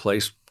all over the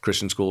place.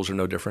 Christian schools are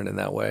no different in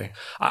that way.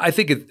 I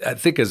think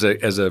as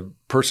a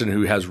person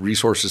who has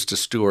resources to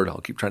steward, I'll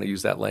keep trying to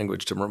use that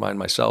language to remind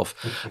myself.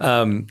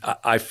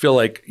 I feel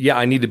like,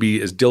 I need to be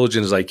as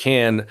diligent as I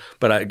can.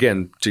 But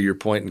again, to your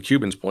point and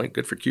Cuban's point,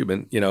 good for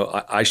Cuban.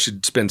 I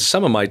should spend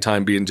some of my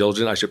time being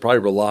diligent. I should probably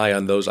rely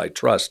on those I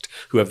trust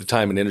who have the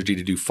time and energy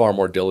to do far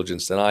more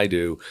diligence than I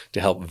do to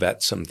help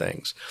vet some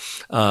things,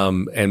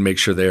 and make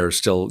sure they are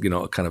still,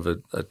 kind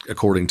of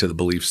according to the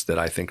beliefs that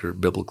I think are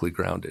biblically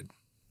grounded.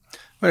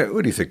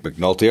 What do you think,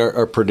 McNulty?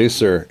 Our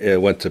producer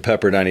went to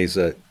Pepperdine. He's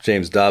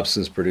James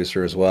Dobson's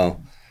producer as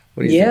well.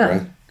 What do you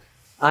think,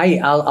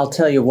 Brian? I'll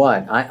tell you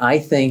what. I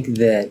think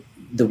that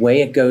the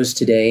way it goes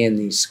today in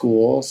these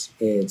schools,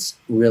 it's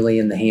really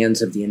in the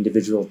hands of the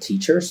individual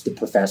teachers, the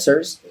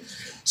professors.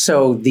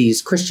 So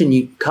these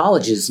Christian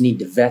colleges need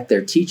to vet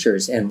their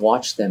teachers and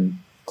watch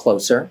them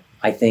closer.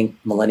 I think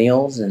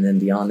millennials, and then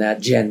beyond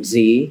that, Gen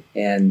Z,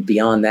 and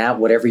beyond that,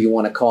 whatever you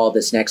want to call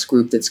this next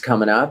group that's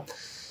coming up.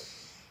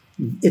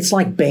 It's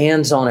like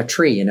bands on a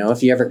tree,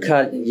 if you ever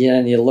cut, and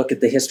you look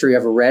at the history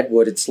of a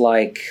redwood, it's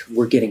like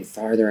we're getting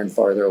farther and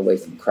farther away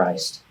from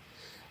Christ.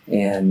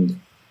 And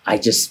I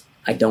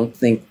don't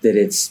think that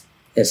it's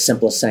as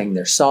simple as saying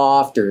they're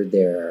soft or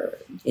they're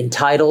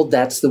entitled.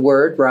 That's the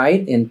word,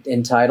 right?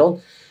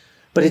 Entitled.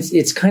 But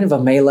it's kind of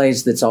a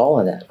malaise that's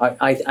all of that.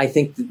 I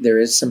think that there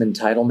is some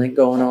entitlement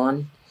going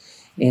on,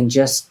 and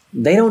just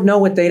they don't know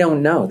what they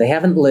don't know. They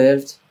haven't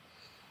lived.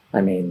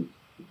 I mean,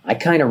 I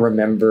kind of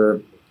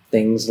remember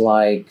things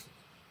like,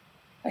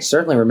 I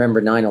certainly remember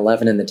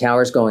 9/11 and the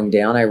towers going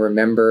down. I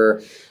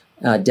remember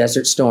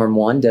Desert Storm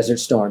 1, Desert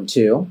Storm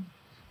 2.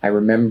 I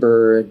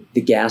remember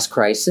the gas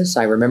crisis.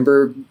 I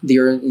remember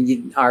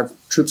our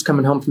troops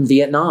coming home from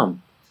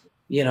Vietnam.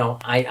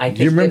 I think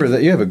you remember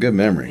that? You have a good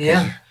memory.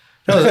 Yeah.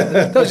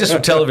 That was just for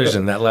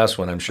television, that last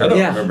one, I'm sure. I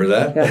don't remember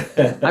that.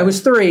 Yeah. I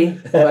was 3,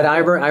 but I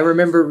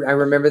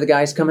remember the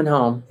guys coming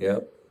home.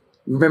 Yep.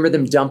 Remember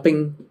them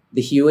dumping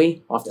the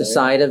Huey off the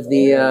side of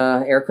the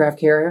aircraft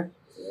carrier?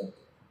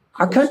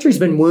 Our country's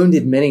been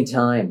wounded many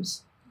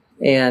times,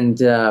 and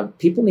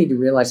people need to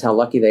realize how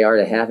lucky they are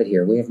to have it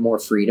here. We have more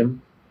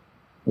freedom,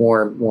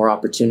 more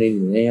opportunity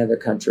than any other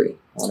country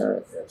on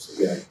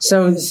earth.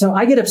 So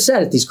I get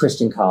upset at these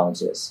Christian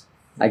colleges.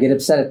 I get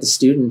upset at the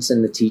students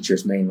and the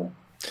teachers mainly.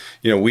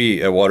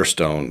 We at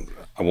Waterstone,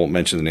 I won't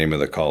mention the name of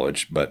the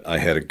college, but I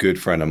had a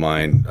good friend of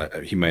mine.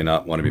 He may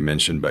not want to be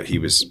mentioned, but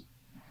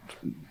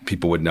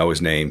people would know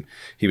his name.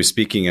 He was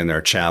speaking in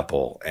their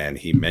chapel, and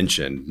he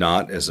mentioned,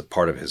 not as a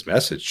part of his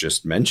message,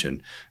 just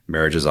mentioned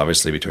marriage is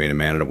obviously between a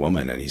man and a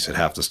woman. And he said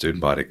half the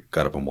student body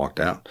got up and walked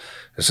out.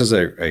 This is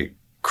a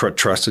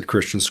trusted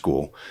Christian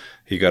school.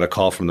 He got a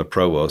call from the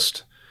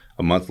provost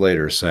a month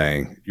later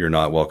saying, "You're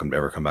not welcome to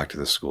ever come back to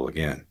this school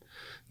again."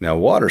 Now,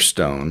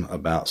 Waterstone,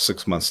 about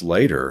 6 months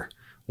later,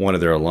 one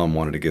of their alum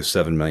wanted to give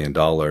 $7 million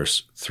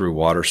through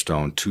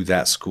Waterstone to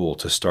that school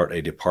to start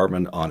a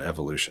department on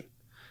evolution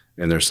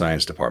in their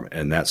science department.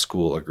 And that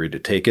school agreed to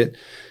take it.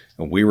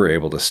 And we were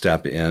able to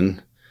step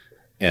in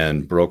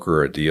and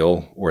broker a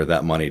deal where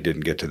that money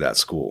didn't get to that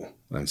school.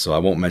 And so I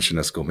won't mention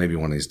that school. Maybe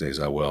one of these days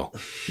I will.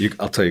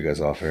 I'll tell you guys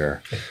off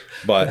air.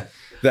 But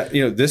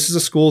this is a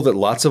school that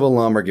lots of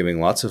alum are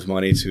giving lots of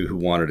money to, who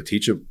wanted to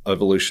teach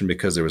evolution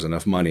because there was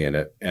enough money in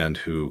it, and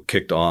who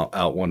kicked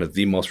out one of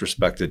the most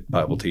respected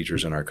Bible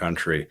teachers in our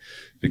country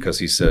because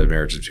he said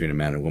marriage is between a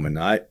man and a woman.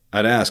 Now,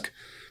 I'd ask,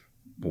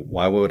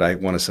 why would I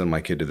want to send my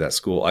kid to that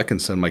school? I can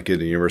send my kid to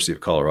the University of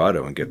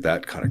Colorado and get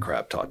that kind of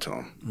crap taught to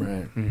him.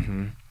 Right.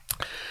 Mm-hmm.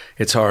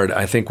 It's hard.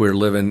 I think we're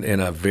living in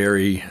a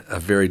very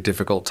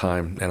difficult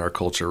time in our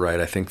culture, right?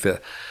 I think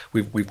that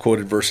we've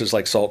quoted verses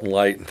like salt and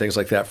light and things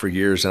like that for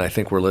years, and I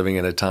think we're living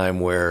in a time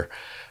where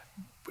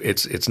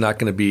it's not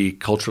going to be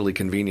culturally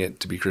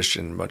convenient to be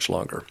Christian much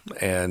longer,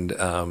 and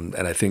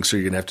I think so.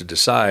 You're going to have to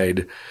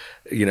decide.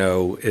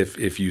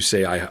 If you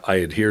say I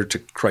adhere to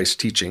Christ's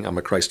teaching, I'm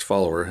a Christ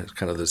follower. It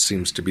kind of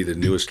seems to be the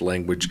newest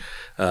language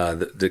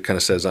that kind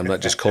of says I'm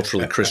not just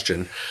culturally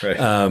Christian. Right.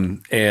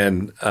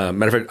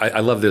 Matter of fact,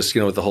 I love this.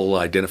 With the whole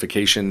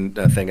identification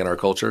thing in our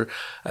culture.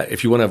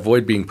 If you want to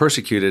avoid being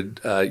persecuted,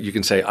 you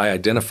can say I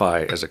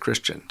identify as a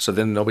Christian. So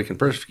then nobody can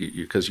persecute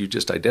you because you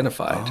just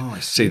identified. Oh,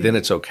 I see. Then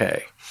it's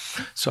okay.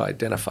 So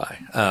identify.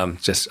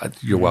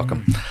 You're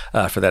welcome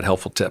for that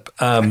helpful tip.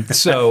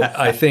 So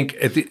I think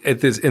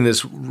in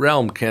this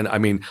realm, Ken, I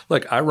mean,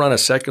 look, I run a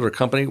secular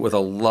company with a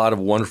lot of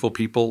wonderful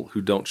people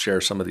who don't share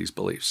some of these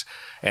beliefs.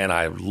 And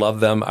I love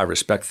them. I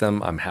respect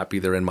them. I'm happy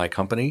they're in my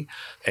company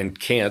and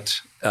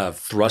can't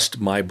thrust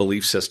my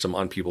belief system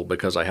on people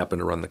because I happen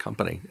to run the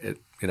company.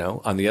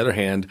 On the other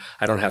hand,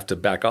 I don't have to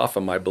back off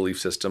on my belief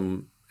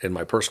system in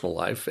my personal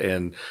life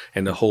and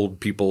to hold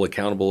people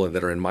accountable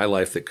that are in my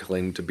life that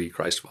claim to be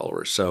Christ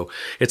followers. So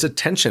it's a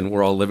tension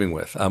we're all living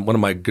with. One of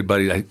my good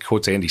buddies, I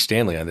quotes Andy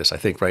Stanley on this, I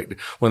think, right?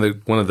 One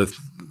of the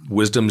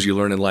wisdoms you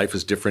learn in life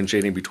is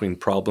differentiating between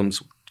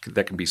problems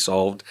that can be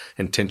solved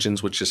and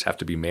tensions which just have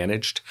to be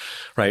managed,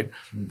 right?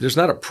 There's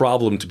not a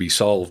problem to be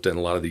solved in a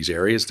lot of these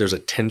areas. There's a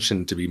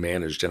tension to be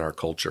managed in our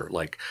culture.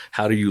 Like,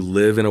 how do you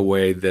live in a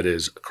way that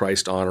is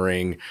Christ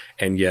honoring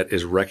and yet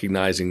is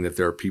recognizing that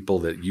there are people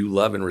that you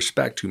love and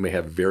respect who may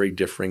have very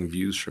differing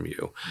views from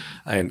you?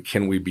 And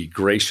can we be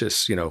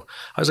gracious? I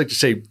always like to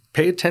say,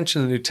 pay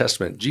attention to the New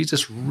Testament.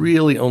 Jesus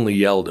really only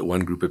yelled at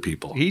one group of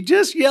people. He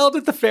just yelled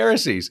at the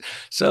Pharisees.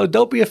 So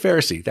don't be a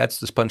Pharisee. That's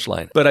the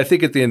punchline. But I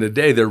think at the end of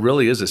the day, there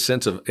really is a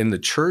sense of, in the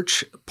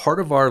church, part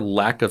of our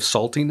lack of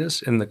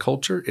saltiness in the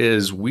culture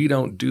is we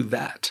don't do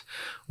that.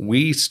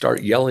 We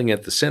start yelling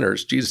at the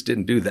sinners. Jesus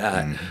didn't do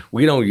that. Mm-hmm.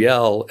 We don't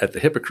yell at the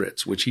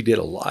hypocrites, which he did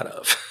a lot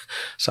of.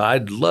 So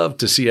I'd love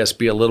to see us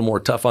be a little more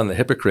tough on the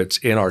hypocrites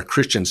in our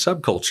Christian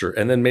subculture.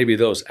 And then maybe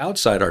those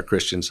outside our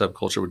Christian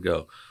subculture would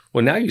go,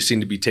 well, now you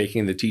seem to be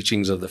taking the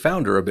teachings of the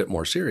founder a bit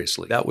more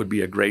seriously. That would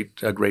be a great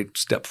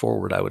step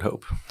forward, I would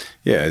hope.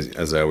 Yeah,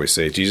 as I always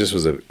say, Jesus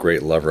was a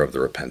great lover of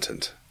the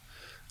repentant.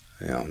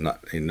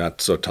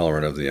 Not so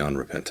tolerant of the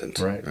unrepentant.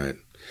 Right.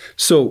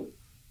 So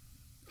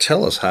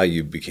tell us how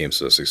you became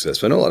so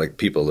successful. I know a lot of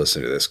people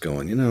listening to this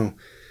going,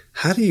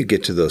 how do you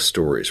get to those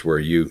stories where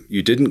you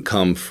didn't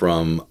come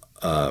from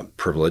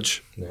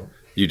privilege? No.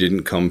 You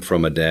didn't come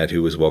from a dad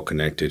who was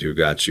well-connected, who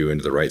got you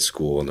into the right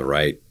school and the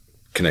right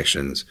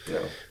connections.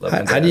 No.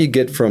 How do you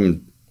get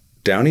from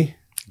Downey,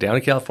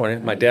 California?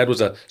 My dad was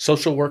a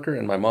social worker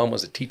and my mom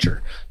was a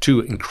teacher. Two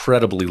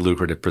incredibly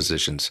lucrative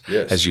positions,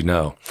 as you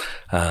know.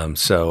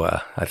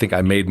 So I think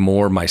I made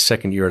more my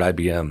second year at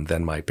IBM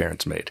than my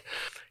parents made.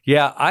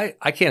 Yeah,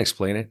 I can't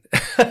explain it.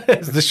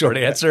 Is the short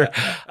answer.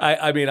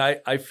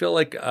 I feel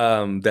like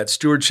that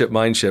stewardship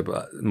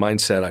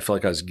mindset, I feel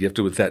like I was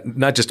gifted with that,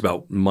 not just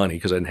about money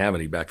because I didn't have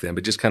any back then,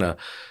 but just kind of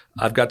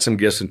I've got some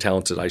gifts and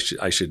talents that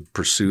I should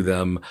pursue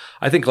them.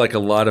 I think like a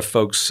lot of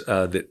folks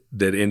that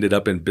ended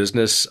up in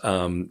business,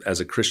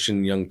 as a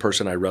Christian young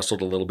person, I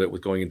wrestled a little bit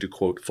with going into,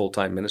 quote,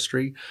 full-time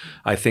ministry.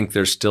 I think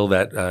there's still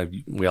that,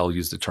 we all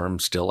use the term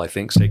still, I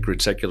think, sacred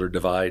secular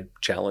divide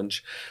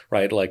challenge,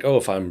 right? Like,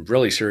 if I'm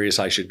really serious,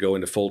 I should go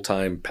into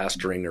full-time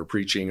pastoring or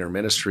preaching or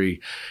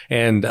ministry.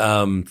 And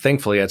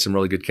thankfully, I had some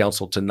really good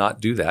counsel to not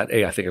do that.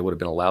 A, I think I would have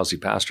been a lousy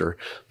pastor.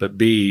 But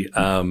B,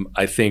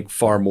 I think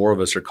far more of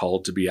us are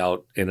called to be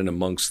out in and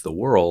amongst the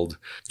world,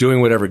 doing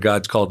whatever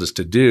God's called us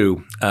to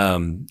do,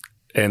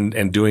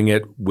 and doing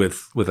it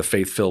with a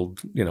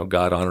faith-filled,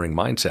 God-honoring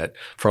mindset.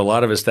 For a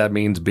lot of us, that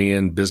means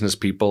being business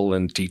people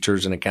and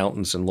teachers and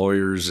accountants and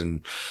lawyers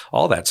and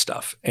all that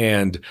stuff.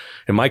 And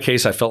in my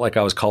case, I felt like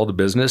I was called to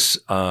business.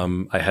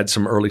 I had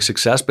some early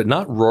success, but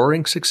not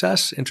roaring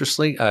success.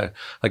 Interestingly, I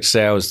like to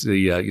say I was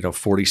the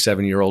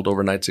 47-year-old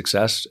overnight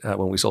success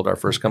when we sold our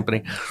first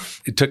company.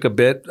 It took a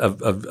bit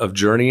of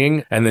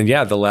journeying, and then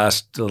the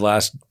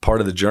last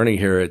part of the journey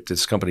here at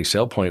this company,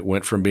 SailPoint,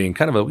 went from being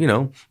kind of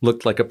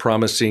looked like a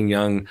promising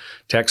young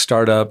tech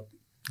startup,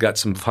 got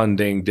some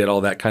funding, did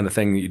all that kind of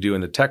thing that you do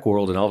in the tech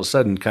world, and all of a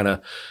sudden kind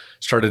of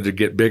started to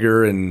get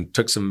bigger and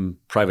took some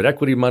private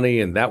equity money,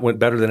 and that went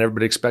better than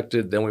everybody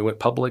expected. Then we went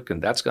public,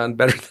 and that's gone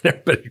better than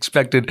everybody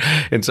expected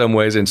in some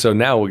ways. And so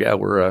now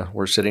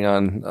we're sitting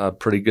on a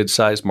pretty good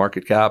sized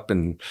market cap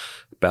and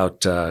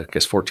about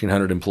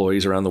 1,400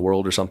 employees around the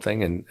world or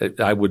something. And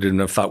I wouldn't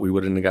have thought we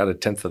wouldn't have got a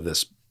tenth of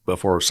this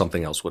before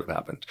something else would have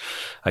happened.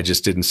 I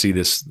just didn't see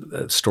this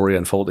story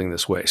unfolding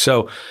this way.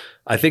 So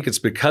I think it's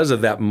because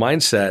of that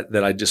mindset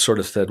that I just sort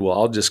of said, well,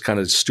 I'll just kind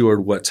of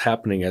steward what's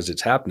happening as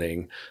it's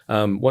happening.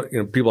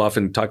 People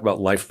often talk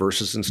about life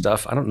verses and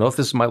stuff. I don't know if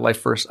this is my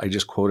life verse. I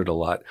just quote it a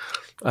lot.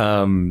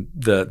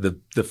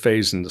 The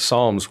phase in the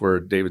Psalms where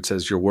David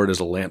says, "Your word is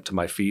a lamp to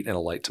my feet and a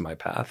light to my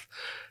path."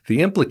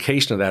 The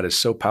implication of that is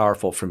so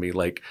powerful for me.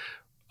 Like,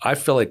 I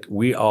feel like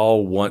we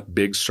all want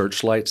big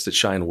searchlights that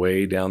shine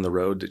way down the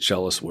road that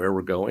tell us where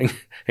we're going.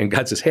 And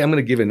God says, hey, I'm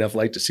going to give enough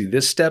light to see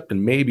this step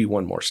and maybe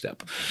one more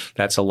step.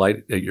 That's a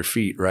light at your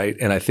feet, right?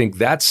 And I think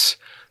that's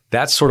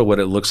sort of what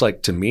it looks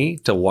like to me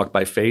to walk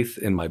by faith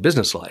in my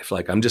business life.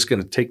 Like, I'm just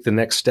going to take the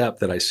next step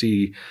that I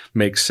see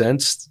makes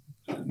sense,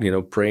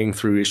 praying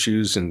through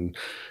issues and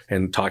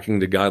talking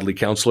to godly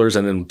counselors,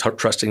 and then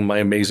trusting my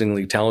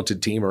amazingly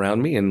talented team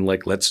around me, and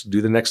like, let's do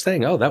the next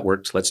thing. Oh, that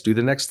worked. Let's do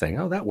the next thing.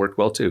 Oh, that worked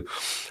well too.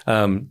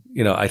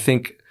 I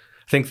think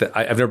that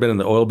I've never been in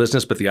the oil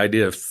business, but the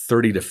idea of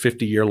 30 to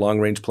 50 year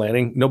long range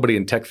planning, nobody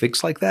in tech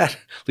thinks like that.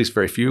 At least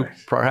very few,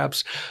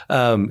 perhaps.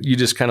 You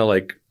just kind of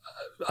like.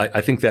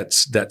 I think that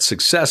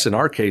success in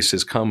our case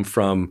has come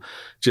from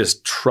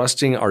just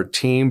trusting our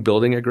team,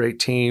 building a great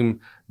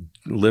team,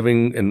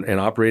 living and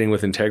operating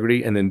with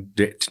integrity, and then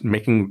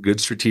making good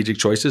strategic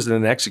choices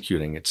and then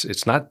executing.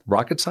 It's not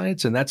rocket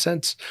science in that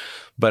sense,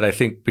 but I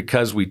think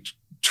because we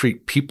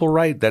treat people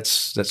right, that's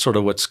sort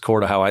of what's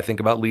core to how I think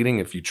about leading.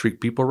 If you treat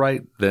people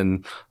right,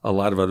 then a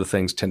lot of other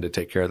things tend to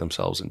take care of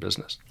themselves in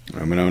business.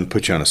 I'm going to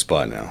put you on a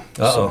spot now.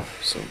 Uh-oh.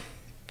 So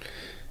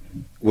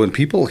when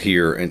people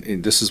hear,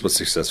 and this is what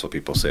successful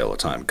people say all the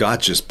time,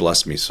 God just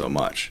blessed me so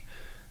much.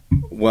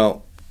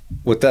 Well,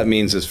 what that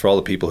means is for all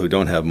the people who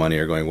don't have money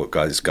are going, "What,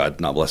 God, is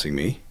God not blessing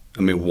me?"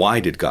 I mean,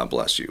 why did God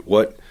bless you?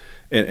 What?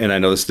 And I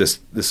know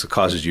this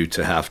causes you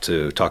to have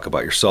to talk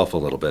about yourself a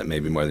little bit,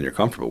 maybe more than you're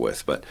comfortable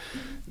with, but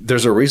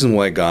there's a reason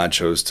why God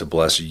chose to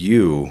bless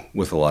you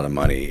with a lot of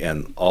money,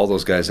 and all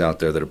those guys out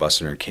there that are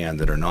busting their can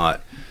that are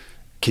not.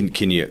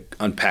 Can you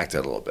unpack that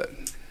a little bit?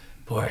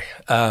 Boy,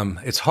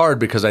 it's hard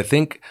because I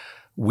think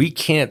we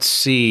can't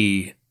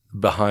see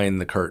behind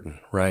the curtain,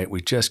 right?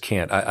 We just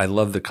can't. I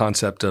love the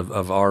concept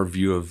of our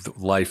view of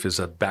life as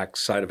a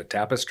backside of a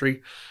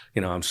tapestry.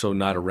 I'm so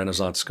not a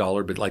Renaissance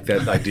scholar, but like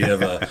that idea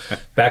of a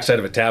backside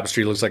of a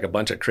tapestry looks like a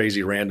bunch of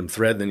crazy random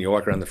thread. Then you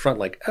walk around the front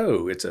like,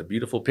 oh, it's a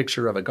beautiful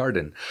picture of a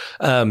garden.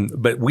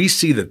 But we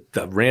see the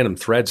random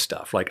thread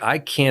stuff. Like I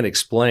can't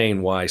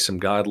explain why some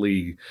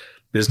godly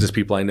business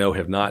people I know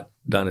have not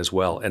done as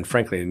well. And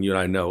frankly, and you and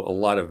I know, a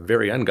lot of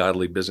very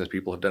ungodly business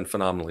people have done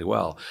phenomenally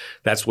well.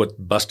 That's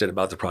what busted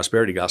about the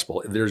prosperity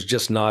gospel. There's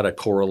just not a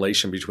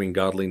correlation between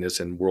godliness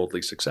and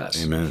worldly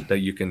success. Amen. That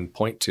you can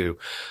point to.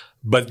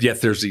 But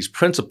yet there's these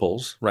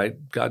principles, right?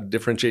 God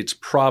differentiates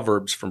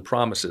proverbs from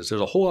promises.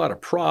 There's a whole lot of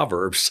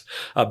proverbs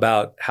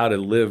about how to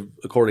live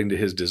according to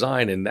his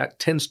design, and that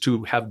tends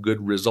to have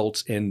good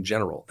results in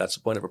general. That's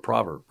the point of a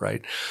proverb,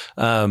 right?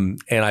 And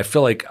I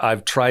feel like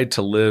I've tried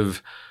to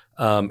live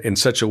in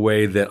such a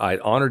way that I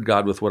honored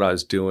God with what I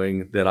was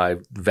doing, that I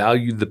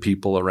valued the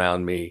people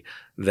around me,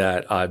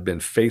 that I've been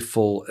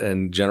faithful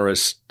and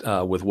generous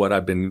with what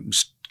I've been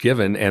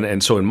given.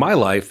 And so in my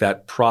life,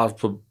 that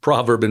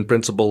proverb and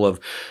principle of,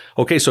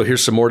 okay, so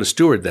here's some more to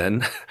steward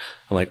then.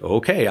 I'm like,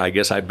 okay, I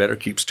guess I better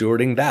keep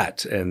stewarding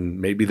that. And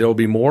maybe there'll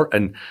be more.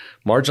 And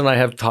Marge and I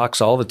have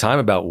talks all the time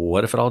about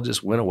what if it all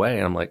just went away?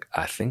 And I'm like,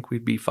 I think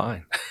we'd be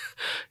fine.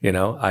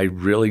 I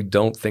really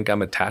don't think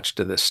I'm attached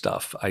to this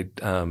stuff. I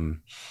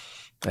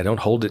don't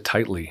hold it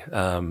tightly.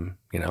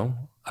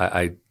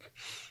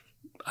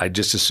 I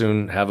just as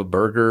soon have a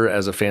burger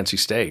as a fancy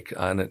steak.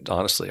 And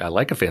honestly, I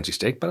like a fancy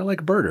steak, but I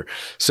like a burger.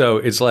 So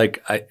it's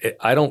like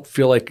I don't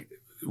feel like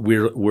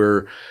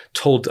we're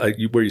told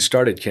where you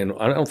started, Ken.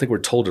 I don't think we're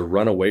told to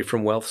run away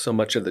from wealth. So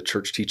much of the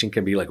church teaching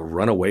can be like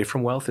run away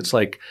from wealth. It's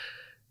like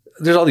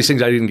there's all these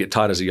things I didn't get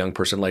taught as a young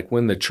person. Like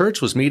when the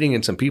church was meeting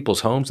in some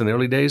people's homes in the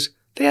early days,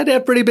 they had to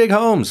have pretty big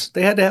homes.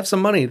 They had to have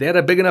some money. They had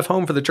a big enough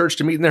home for the church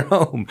to meet in their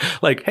home.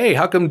 Like, hey,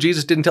 how come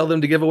Jesus didn't tell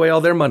them to give away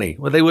all their money?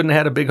 Well, they wouldn't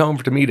have had a big home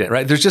to meet in,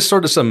 right? There's just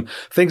sort of some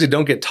things that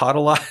don't get taught a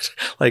lot.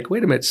 Like,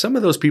 wait a minute, some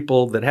of those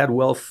people that had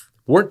wealth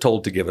weren't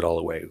told to give it all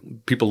away.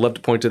 People love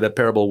to point to that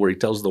parable where he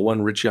tells the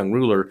one rich young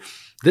ruler,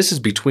 this is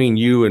between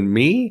you and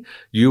me,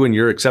 you and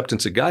your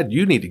acceptance of God.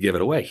 You need to give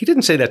it away. He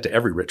didn't say that to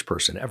every rich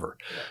person ever,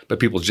 but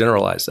people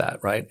generalize that,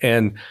 right?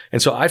 And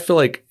so I feel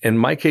like in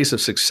my case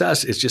of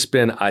success, it's just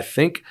been, I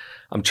think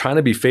I'm trying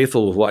to be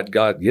faithful with what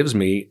God gives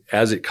me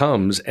as it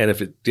comes. And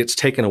if it gets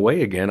taken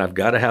away again, I've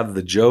got to have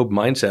the Job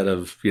mindset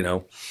of,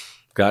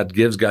 God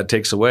gives, God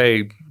takes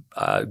away,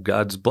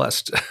 God's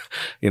blessed.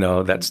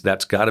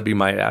 That's got to be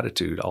my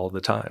attitude all the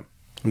time.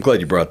 I'm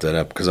glad you brought that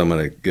up because I'm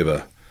going to give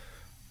a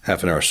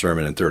half an hour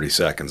sermon in 30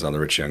 seconds on the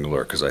rich young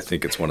ruler because I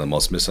think it's one of the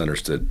most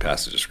misunderstood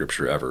passages of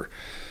scripture ever.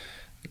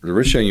 The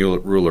rich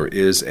young ruler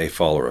is a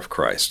follower of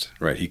Christ,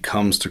 right? He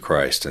comes to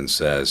Christ and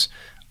says,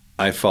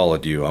 I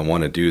followed you. I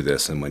want to do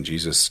this. And when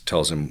Jesus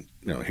tells him,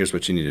 here's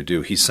what you need to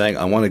do, he's saying,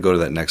 I want to go to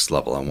that next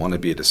level. I want to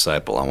be a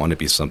disciple. I want to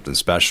be something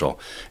special.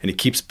 And he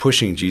keeps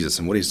pushing Jesus.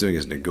 And what he's doing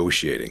is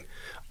negotiating.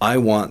 I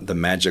want the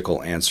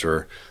magical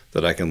answer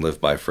that I can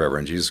live by forever.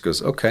 And Jesus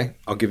goes, okay,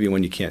 I'll give you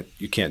one you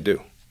can't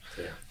do.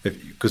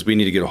 Because we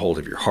need to get a hold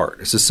of your heart.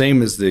 It's the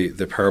same as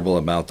the parable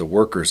about the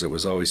workers that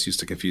was always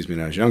used to confuse me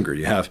when I was younger.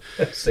 You have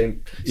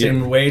same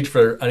wage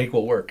for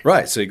unequal work.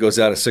 Right. So he goes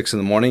out at 6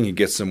 a.m, he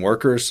gets some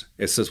workers.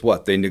 It says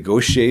what? They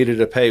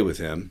negotiated a pay with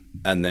him,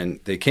 and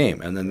then they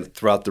came. And then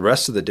throughout the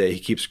rest of the day, he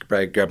keeps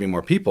grabbing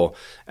more people,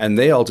 and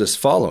they all just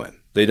follow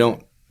him. They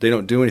don't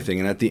do anything.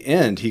 And at the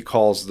end, he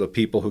calls the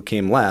people who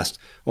came last,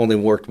 only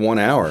worked 1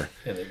 hour,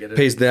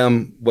 pays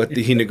them what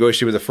he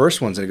negotiated with the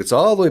first ones. And it gets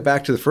all the way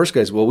back to the first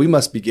guys. Well, we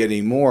must be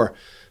getting more.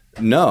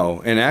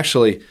 No. And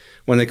actually,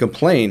 when they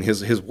complain,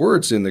 his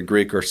words in the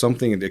Greek are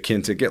something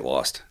akin to get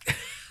lost.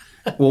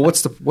 Well,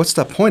 what's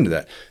the point of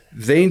that?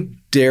 They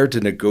dared to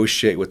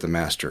negotiate with the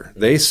master.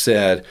 They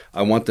said,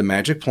 I want the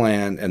magic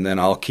plan, and then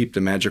I'll keep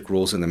the magic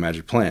rules in the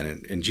magic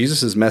plan. And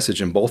Jesus'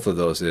 message in both of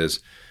those is,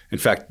 in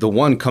fact, the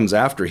one comes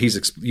after. He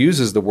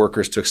uses the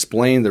workers to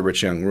explain the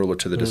rich young ruler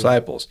to the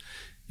disciples.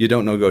 You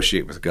don't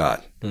negotiate with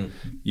God.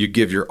 You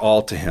give your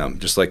all to him,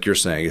 just like you're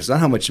saying. It's not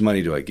how much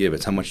money do I give,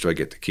 it's how much do I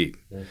get to keep.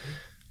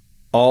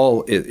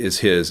 all is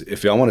his.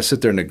 If I want to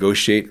sit there and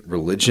negotiate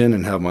religion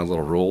and have my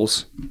little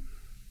rules,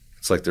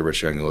 it's like the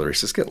rich young ruler. He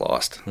says, get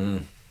lost. I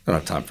don't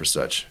have time for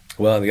such.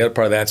 Well, and the other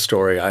part of that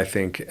story, I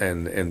think,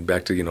 and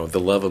back to, the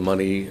love of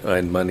money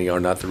and money are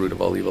not the root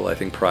of all evil. I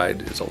think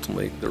pride is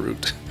ultimately the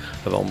root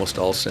of almost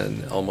all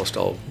sin, almost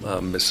all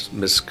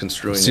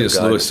misconstruing. C.S.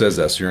 Lewis says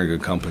that, so you're in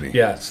good company.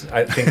 Yes,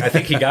 I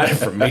think he got it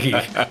from me,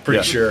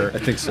 pretty sure. I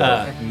think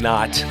so.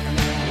 Not.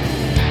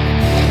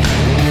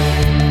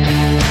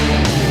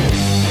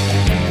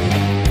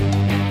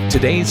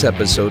 Today's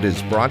episode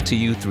is brought to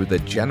you through the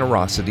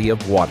generosity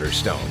of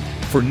Waterstone.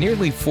 For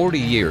nearly 40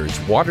 years,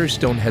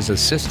 Waterstone has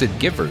assisted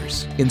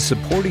givers in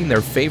supporting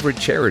their favorite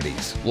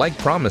charities, like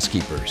Promise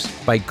Keepers,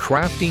 by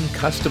crafting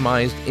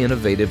customized,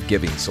 innovative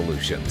giving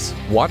solutions.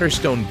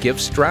 Waterstone gift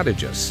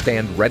strategists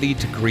stand ready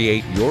to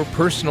create your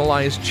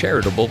personalized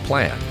charitable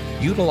plan,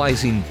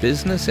 utilizing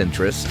business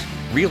interest,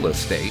 real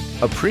estate,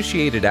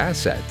 appreciated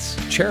assets,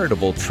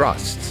 charitable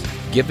trusts,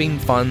 giving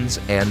funds,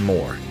 and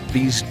more.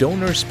 These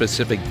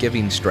donor-specific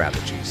giving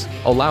strategies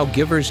allow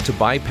givers to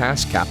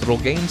bypass capital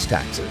gains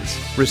taxes,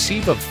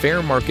 receive a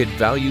fair market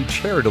value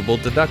charitable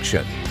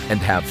deduction, and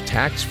have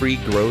tax-free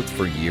growth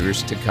for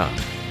years to come.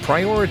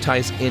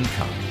 Prioritize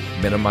income,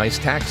 minimize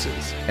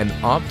taxes, and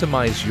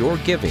optimize your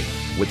giving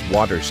with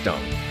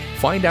Waterstone.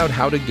 Find out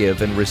how to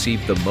give and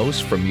receive the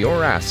most from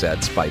your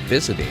assets by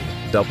visiting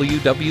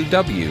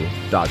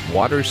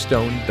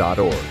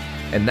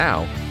www.waterstone.org. And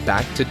now,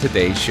 back to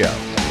today's show.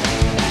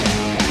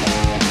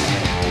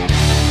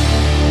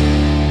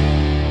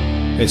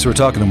 Hey, so we're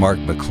talking to Mark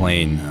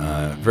McLean,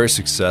 very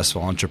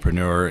successful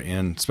entrepreneur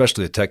in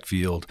especially the tech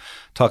field,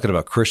 talking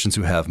about Christians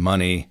who have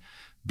money,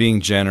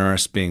 being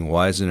generous, being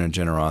wise in their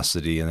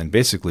generosity, and then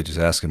basically just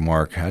asking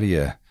Mark, how do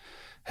you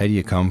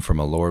come from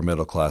a lower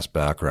middle class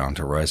background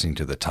to rising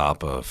to the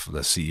top of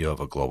the CEO of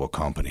a global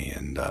company?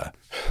 And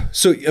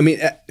so, I mean,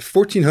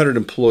 1,400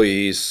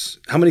 employees,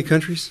 how many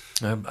countries?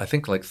 I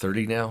think like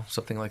 30 now,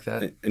 something like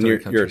that. And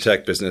you're a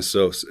tech business,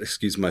 so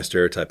excuse my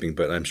stereotyping,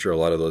 but I'm sure a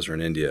lot of those are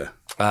in India.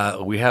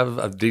 We have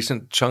a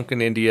decent chunk in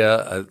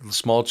India, a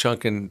small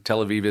chunk in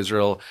Tel Aviv,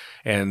 Israel,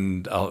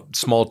 and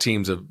small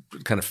teams of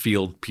kind of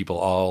field people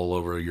all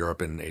over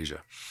Europe and Asia.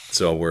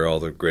 So where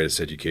all the greatest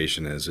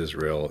education is,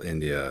 Israel,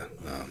 India,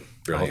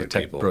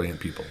 brilliant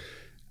people.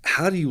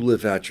 How do you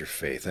live out your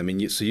faith? I mean,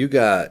 you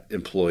got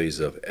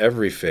employees of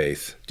every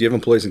faith. Do you have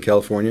employees in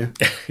California?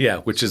 Yeah,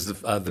 which is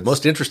the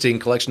most interesting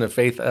collection of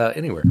faith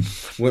anywhere.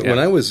 When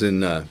I was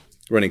in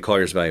running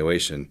Colliers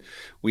Valuation,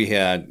 we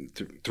had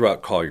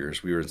throughout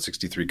Colliers, we were in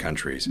 63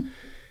 countries,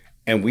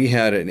 and we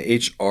had an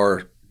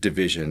HR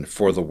division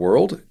for the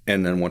world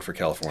and then one for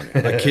California.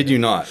 I kid you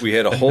not. We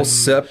had a whole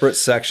separate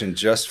section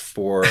just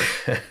for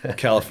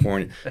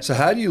California. So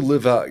how do you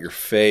live out your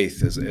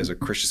faith as a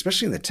Christian,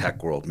 especially in the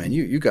tech world, man?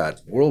 You got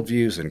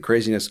worldviews and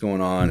craziness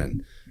going on,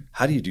 and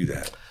how do you do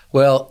that?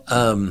 Well,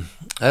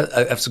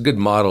 I have some good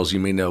models. You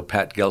may know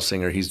Pat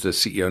Gelsinger. He's the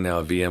CEO now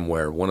of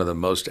VMware, one of the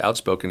most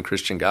outspoken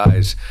Christian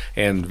guys.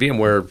 And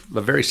VMware,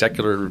 a very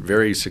secular,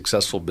 very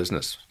successful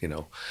business,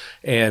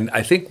 And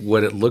I think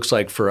what it looks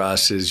like for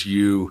us is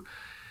you –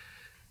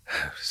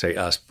 say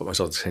us, put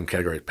myself in the same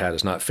category. Pat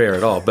is not fair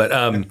at all.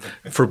 But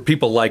for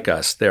people like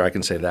us, there I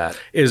can say that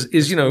is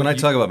when I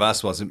talk about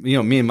basketball, it's,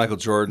 me and Michael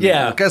Jordan,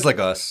 guys like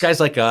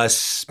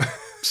us,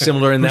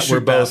 similar in that we're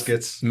both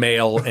baskets.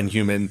 Male and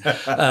human.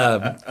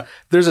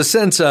 There's a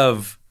sense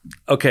of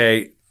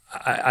okay,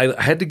 I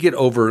had to get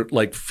over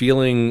like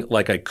feeling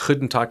like I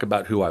couldn't talk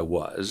about who I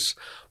was,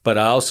 but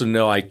I also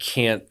know I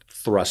can't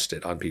thrust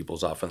it on people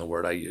is often the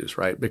word I use,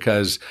 right?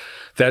 Because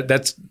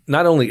that's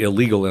not only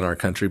illegal in our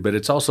country, but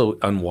it's also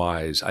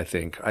unwise, I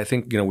think. I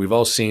think, we've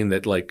all seen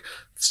that like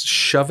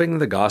shoving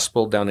the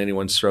gospel down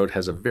anyone's throat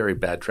has a very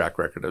bad track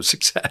record of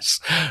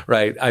success,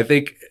 right? I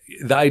think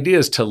the idea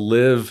is to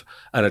live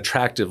an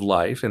attractive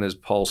life, and as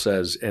Paul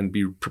says, and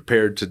be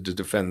prepared to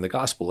defend the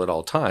gospel at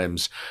all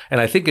times.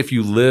 And I think if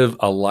you live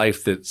a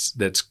life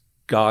that's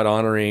God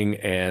honoring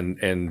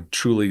and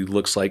truly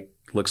looks like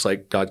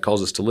God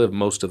calls us to live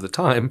most of the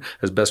time,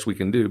 as best we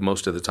can do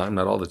most of the time,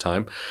 not all the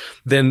time,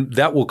 then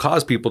that will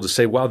cause people to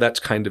say, wow, that's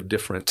kind of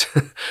different.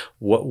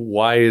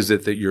 Why is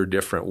it that you're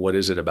different? What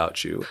is it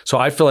about you? So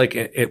I feel like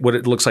what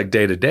it looks like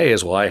day to day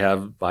is, well, I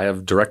have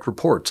direct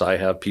reports. I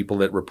have people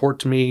that report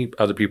to me,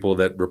 other people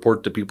that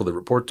report to people that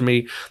report to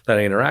me that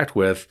I interact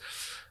with.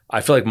 I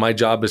feel like my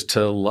job is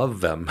to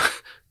love them.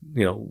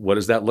 What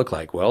does that look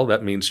like? Well,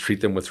 that means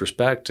treat them with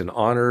respect and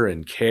honor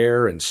and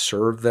care and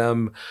serve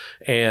them.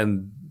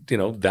 And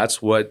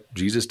that's what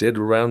Jesus did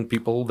around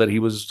people that he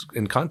was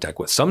in contact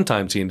with.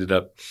 Sometimes he ended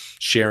up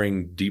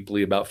sharing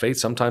deeply about faith.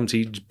 Sometimes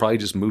he probably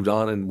just moved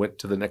on and went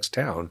to the next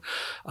town.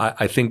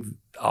 I think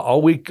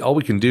all we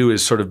can do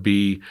is sort of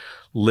be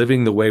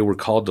living the way we're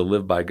called to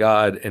live by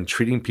God and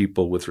treating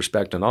people with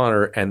respect and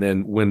honor. And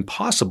then when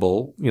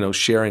possible,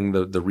 sharing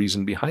the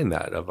reason behind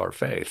that of our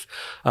faith.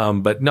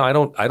 But no,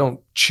 I don't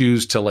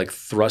choose to like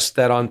thrust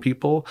that on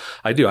people.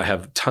 I do. I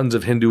have tons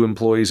of Hindu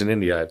employees in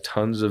India. I have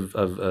tons of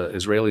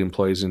Israeli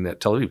employees in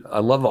Tel Aviv. I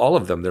love all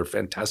of them. They're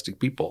fantastic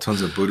people.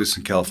 Tons of Buddhists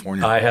in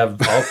California. I have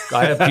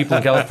people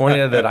in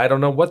California that I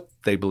don't know what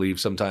they believe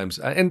sometimes.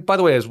 And by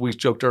the way, as we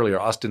joked earlier,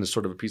 Austin is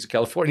sort of a piece of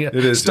California.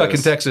 It is stuck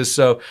in Texas.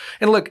 So,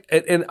 and look,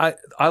 and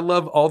I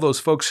love all those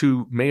folks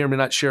who may or may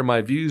not share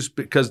my views,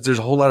 because there's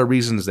a whole lot of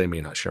reasons they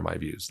may not share my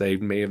views. They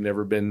may have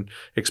never been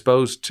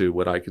exposed to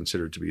what I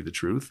consider to be the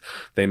truth.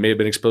 They may have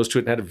been exposed to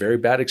it and had a very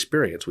bad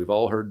experience. We've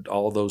all heard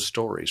all those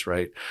stories,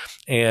 right?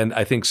 And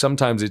I think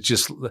sometimes it's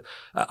just,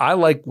 I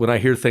like when I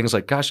hear things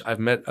like, gosh, I've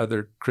met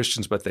other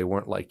Christians, but they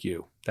weren't like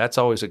you. That's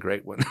always a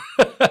great one.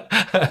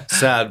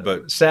 Sad,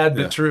 but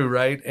true,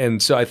 right?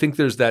 And so I think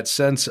there's that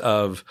sense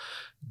of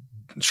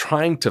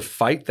trying to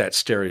fight that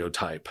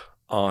stereotype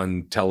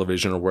on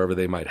television or wherever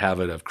they might have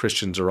it of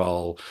Christians are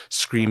all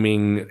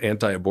screaming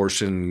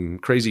anti-abortion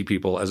crazy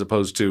people, as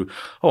opposed to,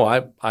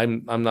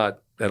 I'm not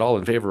at all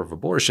in favor of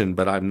abortion,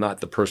 but I'm not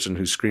the person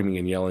who's screaming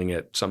and yelling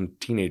at some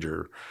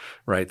teenager,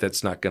 right?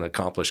 That's not going to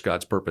accomplish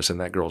God's purpose in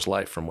that girl's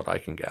life, from what I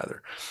can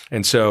gather.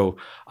 And so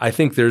I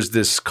think there's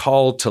this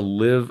call to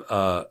live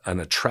an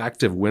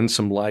attractive,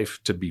 winsome life,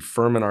 to be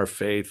firm in our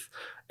faith,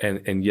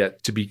 and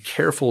yet to be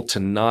careful to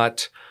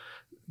not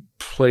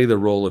play the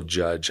role of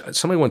judge.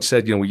 Somebody once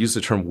said, we use the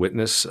term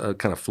witness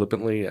kind of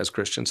flippantly as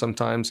Christians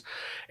sometimes.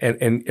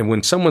 And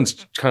when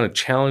someone's kind of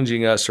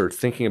challenging us or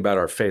thinking about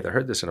our faith, I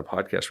heard this in a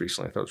podcast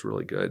recently. I thought it was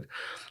really good.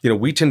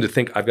 We tend to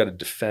think I've got to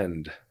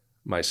defend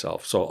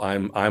myself. So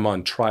I'm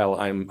on trial.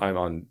 I'm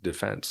on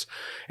defense.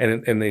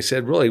 And they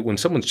said, really, when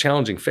someone's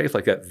challenging faith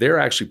like that, they're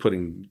actually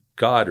putting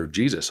God or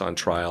Jesus on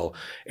trial.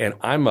 And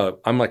I'm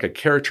like a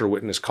character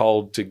witness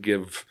called to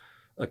give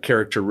a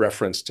character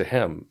reference to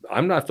him.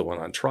 I'm not the one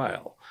on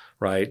trial.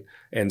 Right.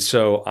 And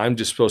so I'm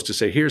just supposed to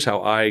say, here's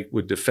how I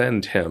would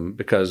defend him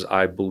because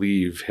I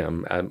believe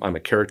him. I'm a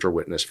character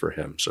witness for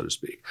him, so to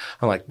speak.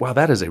 I'm like, wow,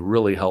 that is a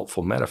really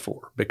helpful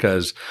metaphor,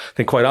 because I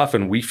think quite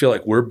often we feel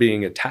like we're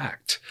being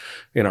attacked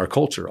in our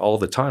culture all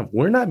the time.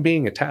 We're not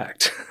being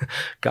attacked.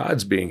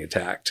 God's being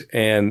attacked.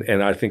 And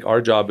I think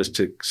our job is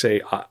to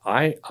say,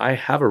 I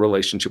have a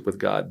relationship with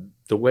God.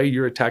 The way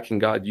you're attacking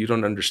God, you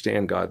don't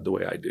understand God the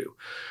way I do.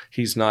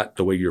 He's not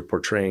the way you're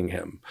portraying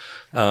him.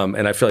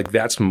 And I feel like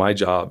that's my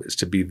job, is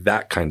to be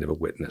that kind of a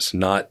witness,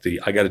 not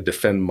I got to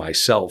defend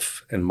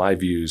myself and my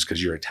views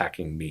because you're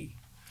attacking me.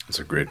 That's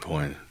a great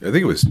point. I think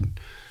it was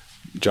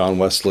John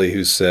Wesley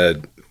who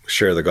said,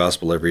 share the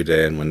gospel every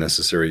day and when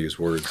necessary, use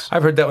words.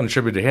 I've heard that one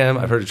attributed to him.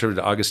 I've heard it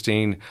attributed to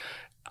Augustine.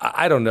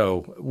 I don't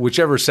know.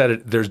 Whichever said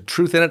it, there's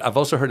truth in it. I've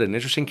also heard an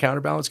interesting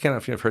counterbalance. Ken, I don't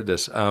know if you've heard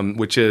this,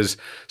 which is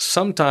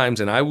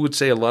sometimes, and I would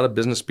say a lot of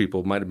business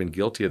people might have been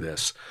guilty of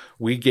this,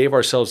 we gave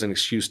ourselves an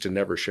excuse to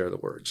never share the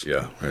words.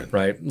 Yeah, right.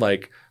 Right?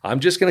 Like, I'm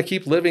just going to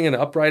keep living an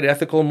upright,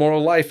 ethical,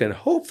 moral life, and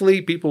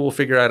hopefully people will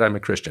figure out I'm a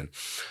Christian,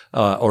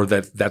 or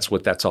that's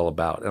what that's all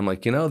about. And I'm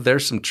like,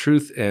 there's some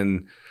truth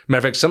in.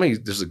 Matter of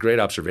fact, this is a great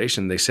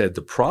observation. They said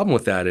the problem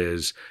with that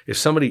is if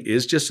somebody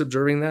is just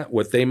observing that,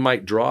 what they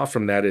might draw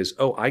from that is,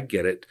 oh, I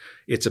get it.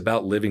 It's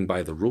about living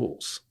by the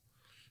rules.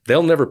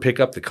 They'll never pick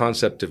up the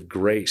concept of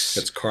grace.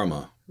 It's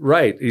karma.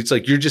 Right. It's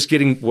like you're just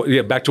getting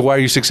back to why are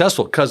you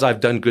successful? Because I've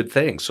done good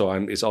things. So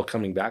it's all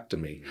coming back to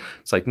me.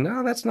 It's like,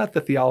 no, that's not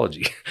the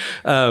theology.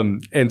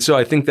 And so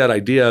I think that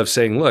idea of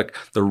saying, look,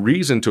 the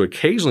reason to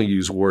occasionally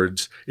use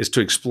words is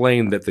to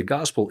explain that the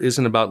gospel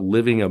isn't about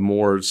living a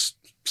more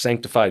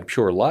sanctified,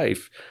 pure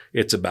life.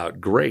 It's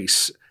about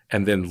grace,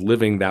 and then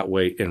living that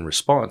way in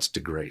response to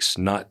grace,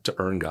 not to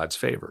earn God's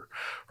favor,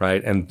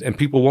 right? And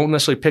people won't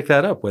necessarily pick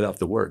that up without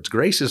the words.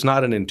 Grace is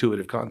not an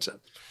intuitive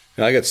concept.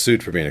 Now, I got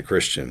sued for being a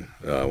Christian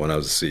when I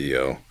was a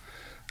CEO.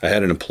 I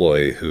had an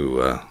employee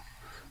who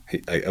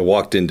I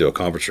walked into a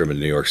conference room in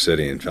New York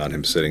City and found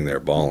him sitting there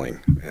bawling.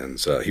 And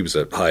so he was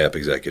a high-up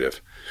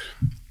executive.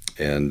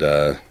 And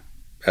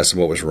asked him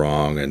what was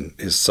wrong, and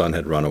his son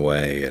had run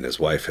away, and his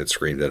wife had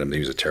screamed at him that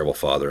he was a terrible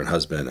father and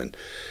husband. And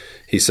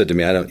he said to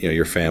me,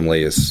 your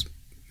family is,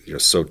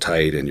 so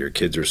tight, and your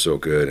kids are so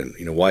good, and,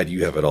 why do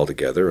you have it all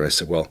together? And I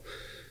said, well,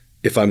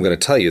 if I'm going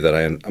to tell you that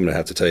I'm going to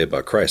have to tell you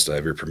about Christ, I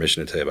have your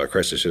permission to tell you about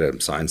Christ, I should have him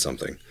sign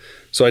something.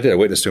 So I did. I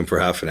witnessed to him for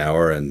half an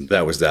hour, and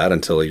that was that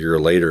until a year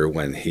later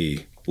when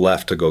he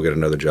left to go get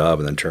another job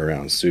and then turned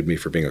around and sued me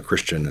for being a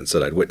Christian and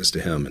said I'd witnessed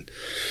to him. And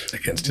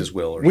against his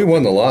will. We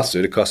won the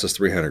lawsuit. It cost us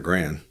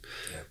 $300,000.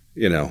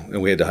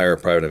 And we had to hire a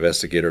private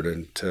investigator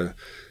to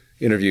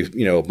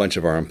interview, a bunch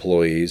of our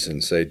employees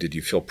and say, did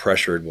you feel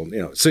pressured?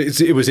 Well, so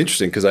it was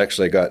interesting because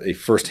actually I got a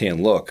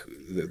firsthand look.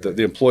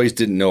 the employees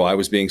didn't know I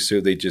was being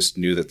sued. They just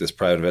knew that this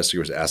private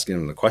investigator was asking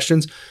them the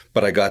questions.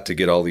 But I got to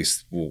get all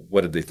these, well,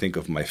 what did they think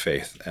of my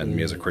faith and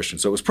me as a Christian?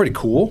 So it was pretty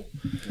cool.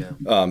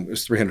 Yeah. It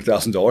was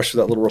 $300,000 for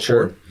that little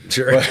report.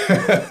 Sure.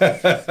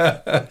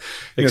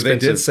 They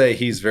did say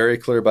he's very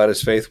clear about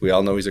his faith. We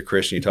all know he's a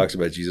Christian. He talks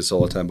about Jesus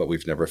all the time, but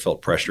we've never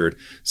felt pressured.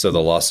 So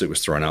the lawsuit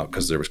was thrown out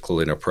because there was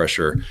clearly no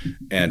pressure.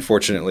 And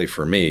fortunately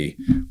for me,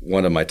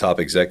 one of my top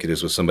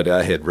executives was somebody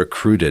I had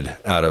recruited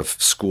out of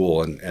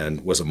school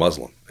and was a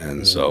Muslim.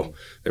 And so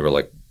they were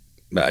like,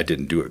 I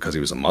didn't do it because he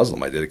was a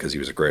Muslim. I did it because he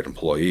was a great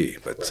employee.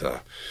 But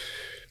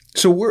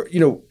so we're,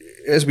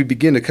 as we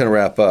begin to kind of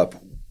wrap up,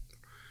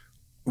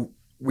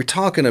 we're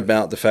talking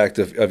about the fact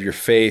of your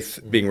faith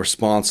being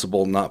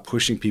responsible, not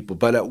pushing people.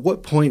 But at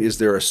what point is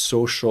there a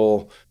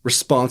social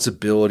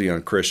responsibility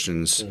on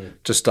Christians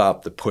to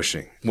stop the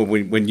pushing?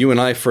 When you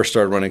and I first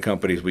started running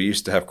companies, we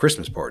used to have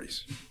Christmas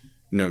parties.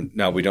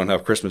 Now we don't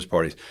have Christmas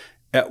parties.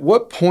 At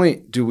what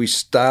point do we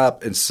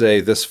stop and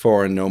say this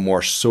far and no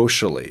more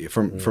socially?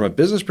 From a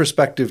business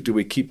perspective, do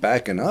we keep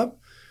backing up?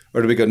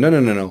 Or do we go,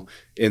 no.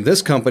 In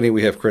this company,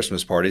 we have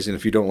Christmas parties, and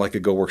if you don't like it,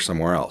 go work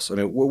somewhere else. I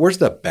mean, where's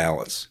that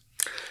balance?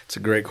 It's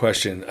a great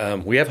question.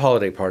 We have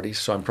holiday parties,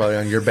 so I'm probably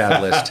on your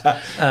bad list.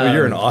 Well,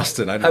 you're in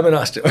Austin. I'm in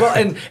Austin. Well,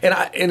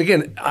 and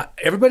again,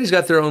 everybody's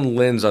got their own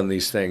lens on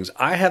these things.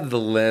 I have the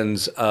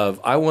lens of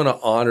I want to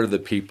honor the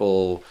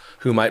people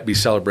who might be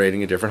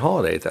celebrating a different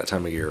holiday at that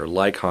time of year,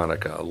 like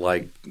Hanukkah,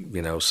 like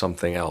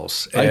something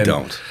else. And, I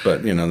don't,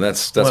 but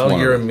that's well,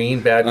 you're a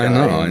mean bad guy. I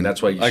know, and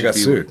that's why you should I got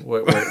sued.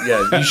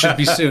 Yeah, you should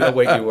be sued the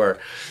way you were.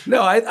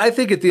 No, I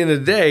think at the end of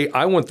the day,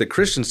 I want the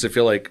Christians to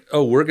feel like,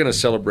 oh, we're going to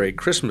celebrate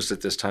Christmas at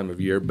this time of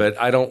year, but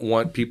I don't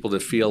want people to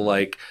feel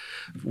like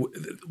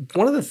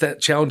one of the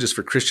challenges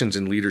for Christians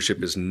in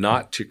leadership is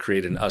not to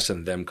create an us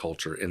and them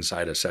culture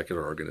inside a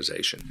secular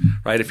organization,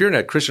 right? If you're in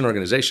a Christian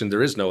organization,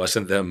 there is no us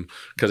and them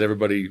because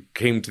everybody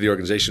came to the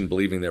organization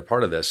believing they're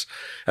part of this.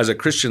 As a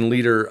Christian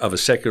leader of a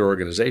secular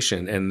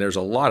organization, and there's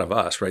a lot of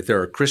us, right?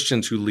 There are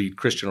Christians who lead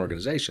Christian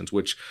organizations,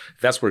 which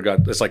that's where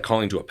God, it's like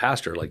calling to a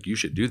pastor, like you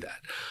should do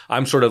that.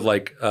 I'm sort of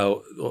like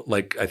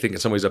I think in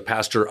some ways a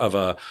pastor of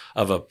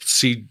a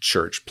seed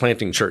church,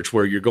 planting church,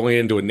 where you're going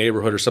into a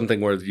neighborhood or something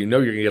where you're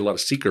going to get a lot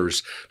of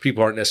seekers.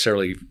 People aren't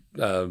necessarily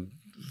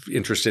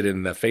interested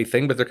in the faith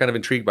thing, but they're kind of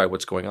intrigued by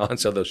what's going on,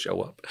 so they'll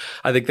show up.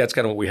 I think that's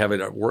kind of what we have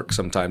at work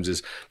sometimes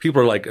is people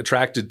are like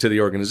attracted to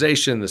the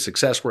organization, the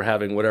success we're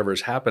having, whatever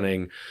is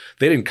happening.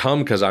 They didn't come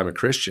because I'm a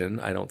Christian,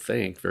 I don't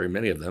think, very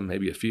many of them,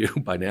 maybe a few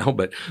by now,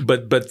 but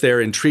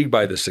they're intrigued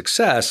by the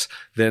success.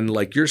 Then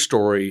like your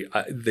story,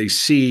 they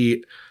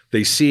see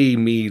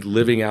me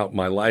living out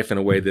my life in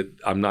a way that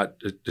I'm not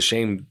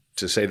ashamed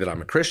to say that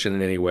I'm a Christian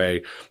in any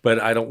way, but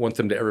I don't want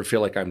them to ever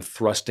feel like I'm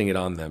thrusting it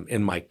on them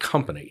in my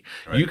company.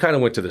 Right. You kind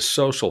of went to the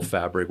social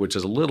fabric, which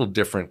is a little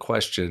different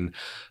question.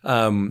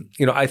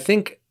 I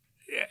think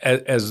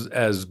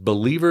as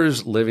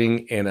believers living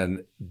in a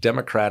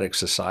democratic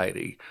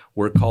society,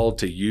 we're called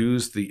to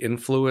use the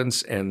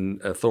influence and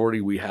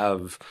authority we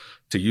have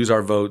to use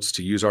our votes,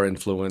 to use our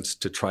influence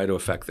to try to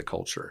affect the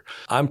culture.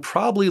 I'm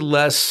probably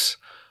less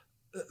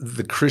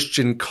the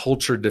Christian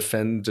culture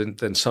defendant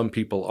than some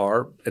people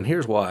are. And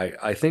here's why.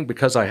 I think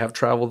because I have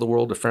traveled the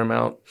world a fair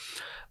amount,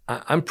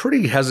 I'm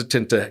pretty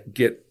hesitant to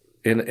get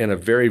in a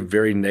very,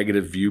 very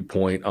negative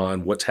viewpoint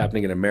on what's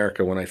happening in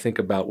America when I think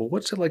about, well,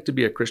 what's it like to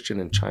be a Christian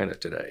in China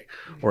today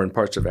or in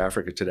parts of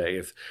Africa today?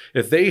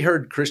 If they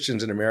heard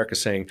Christians in America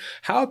saying,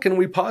 how can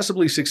we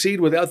possibly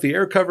succeed without the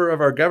air cover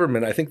of our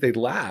government? I think they'd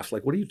laugh.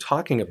 Like, what are you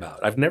talking about?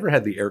 I've never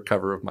had the air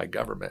cover of my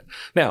government.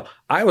 Now,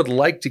 I would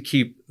like to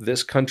keep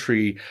this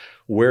country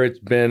where it's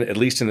been, at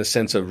least in the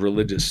sense of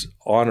religious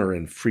honor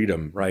and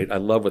freedom, right? I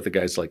love what the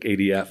guys like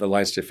ADF,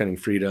 Alliance Defending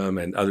Freedom,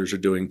 and others are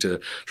doing to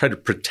try to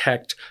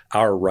protect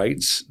our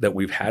rights that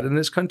we've had in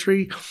this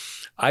country.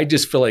 I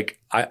just feel like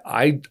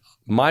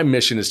my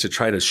mission is to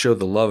try to show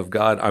the love of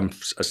God. I'm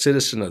a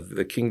citizen of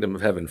the kingdom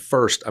of heaven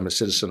first. I'm a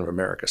citizen of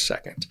America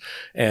second.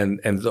 And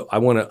I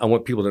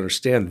want people to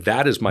understand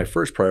that is my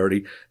first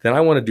priority. Then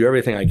I want to do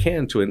everything I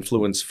can to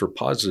influence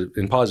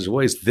in positive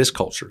ways this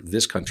culture,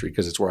 this country,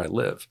 because it's where I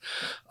live.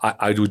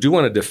 I do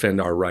want to defend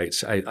our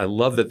rights. I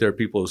love that there are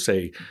people who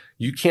say,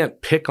 you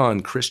can't pick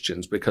on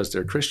Christians because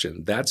they're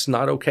Christian. That's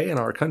not okay in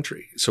our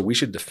country. So we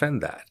should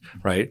defend that,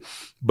 right?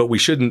 But we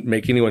shouldn't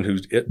make anyone who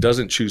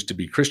doesn't choose to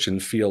be Christian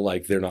feel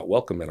like they're not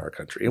welcome in our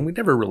country. And we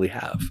never really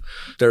have.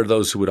 There are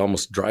those who would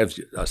almost drive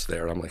us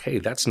there. And I'm like, hey,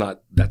 that's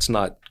not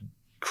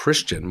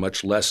Christian,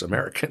 much less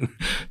American,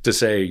 to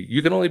say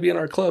you can only be in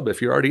our club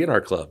if you're already in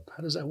our club.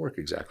 How does that work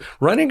exactly?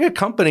 Running a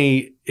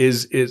company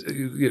is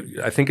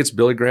I think it's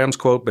Billy Graham's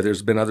quote, but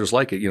there's been others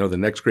like it. The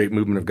next great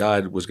movement of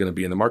God was going to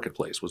be in the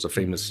marketplace, was a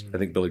famous, I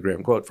think, Billy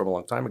Graham quote from a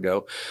long time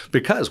ago.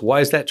 Because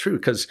why is that true?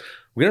 Because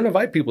we don't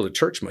invite people to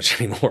church much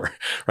anymore,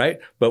 right?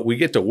 But we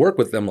get to work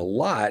with them a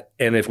lot.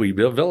 And if we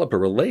develop a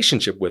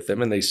relationship with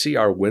them and they see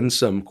our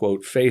winsome,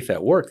 quote, faith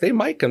at work, they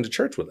might come to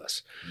church with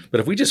us. But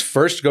if we just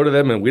first go to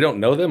them and we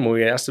don't know them and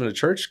we ask them to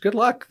church, good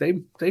luck.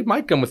 They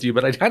might come with you,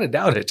 but I kind of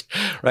doubt it,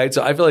 right?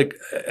 So I feel like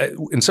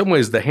in some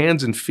ways the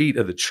hands and feet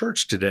of the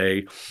church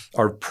today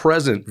are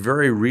present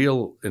very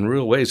real in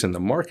real ways in the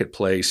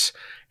marketplace.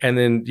 And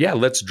then,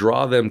 let's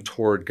draw them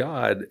toward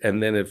God.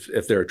 And then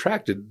if they're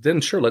attracted, then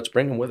sure, let's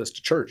bring them with us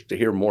to church to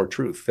hear more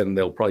truth than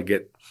they'll probably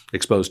get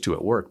exposed to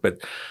at work.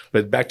 But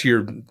back to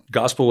your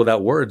gospel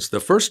without words, the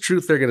first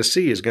truth they're going to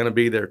see is going to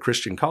be their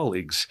Christian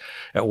colleagues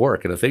at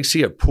work. And if they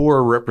see a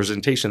poor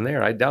representation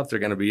there, I doubt they're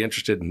going to be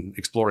interested in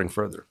exploring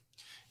further.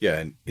 Yeah.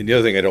 And the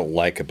other thing I don't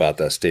like about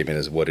that statement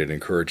is what it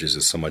encourages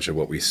is so much of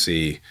what we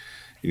see.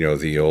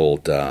 The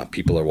old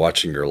people are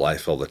watching your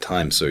life all the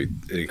time. So it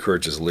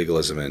encourages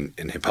legalism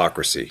and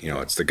hypocrisy.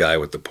 It's the guy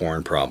with the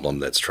porn problem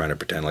that's trying to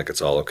pretend like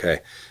it's all okay.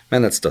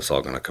 Man, that stuff's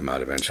all going to come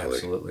out eventually.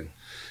 Absolutely.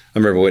 I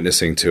remember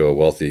witnessing to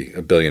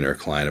a billionaire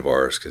client of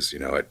ours because,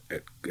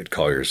 at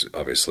Colliers,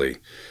 obviously,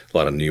 a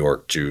lot of New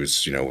York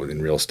Jews,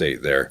 in real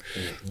estate there.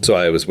 Mm-hmm. So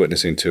I was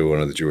witnessing to one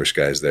of the Jewish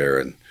guys there,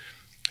 and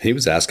he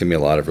was asking me a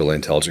lot of really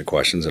intelligent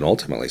questions and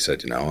ultimately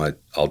said,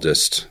 I'll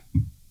just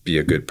be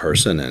a good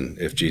person. And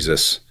if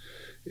Jesus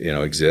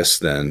exists,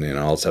 then,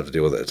 I'll just have to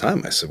deal with it at the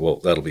time. I said, well,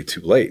 that'll be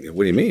too late.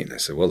 What do you mean? I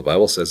said, well, the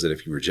Bible says that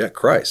if you reject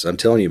Christ, I'm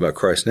telling you about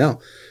Christ now,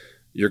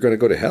 you're going to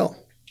go to hell.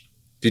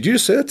 Did you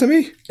just say that to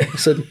me? I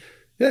said,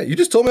 yeah, you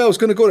just told me I was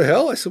going to go to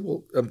hell. I said,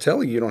 well, I'm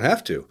telling you, you don't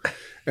have to.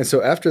 And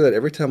so after that,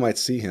 every time I'd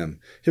see him,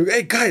 he would go,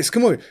 hey, guys,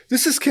 come on.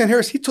 This is Ken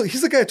Harris.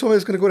 He's the guy who told me I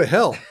was going to go to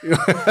hell.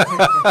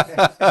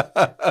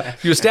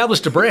 You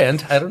established a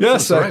brand. I don't know if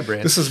it's the right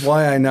brand. This is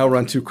why I now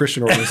run 2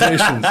 Christian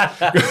organizations.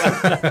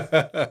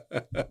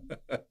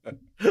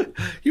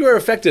 You are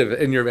effective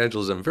in your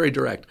evangelism, very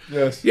direct.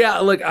 Yes. Yeah,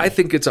 look, I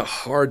think it's a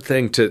hard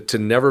thing to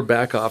never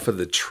back off of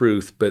the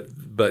truth,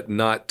 but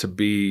not to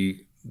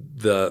be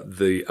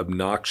the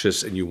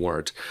obnoxious, and you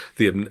weren't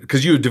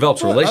because you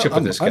developed a relationship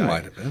with this guy. I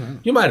might have been.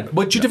 You might have,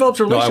 but you developed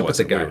a relationship with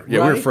the guy. We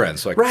were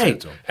friends, so I could say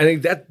it to him. I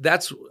think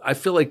that's. I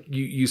feel like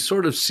you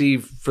sort of see,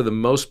 for the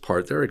most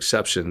part, there are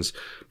exceptions,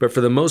 but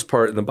for the most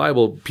part in the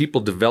Bible, people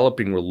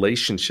developing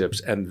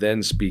relationships and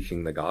then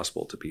speaking the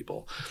gospel to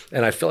people.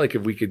 And I feel like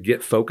if we could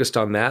get focused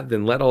on that,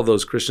 then let all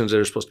those Christians that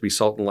are supposed to be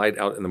salt and light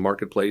out in the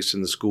marketplace,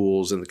 in the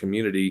schools, in the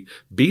community,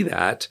 be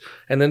that,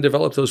 and then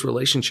develop those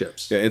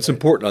relationships. Yeah, it's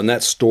important on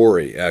that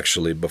story.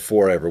 Actually,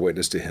 before I ever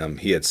witnessed to him,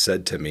 he had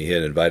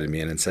invited me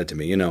in and said to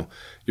me,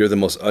 you're the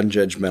most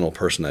unjudgmental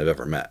person I've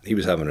ever met. He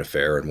was having an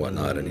affair and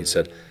whatnot. And he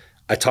said,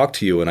 I talk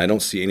to you and I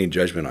don't see any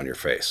judgment on your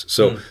face.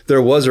 So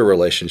there was a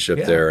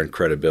relationship there and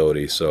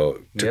credibility.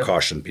 So to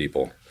caution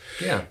people.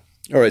 Yeah.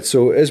 All right.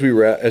 So as we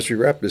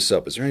wrap this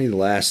up, is there any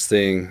last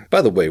thing?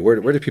 By the way, where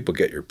do people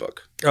get your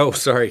book? Oh,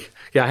 sorry.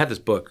 Yeah, I have this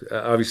book.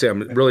 Obviously,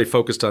 I'm really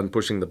focused on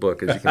pushing the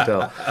book, as you can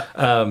tell.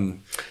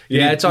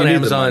 It's on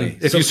Amazon.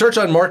 If you search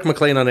on Mark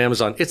McLean on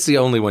Amazon, it's the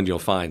only one you'll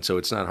find. So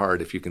it's not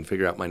hard if you can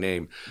figure out my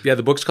name. Yeah,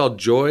 the book's called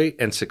Joy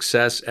and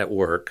Success at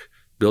Work,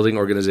 Building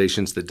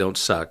Organizations That Don't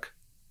Suck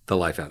the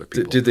Life Out of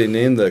People. Did they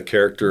name the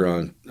character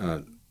on,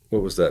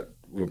 what was that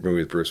movie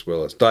with Bruce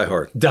Willis? Die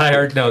Hard. Die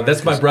Hard. No,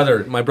 that's my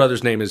brother. My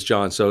brother's name is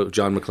John. So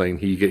John McClane.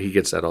 He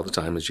gets that all the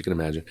time, as you can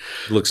imagine.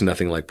 Looks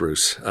nothing like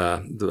Bruce.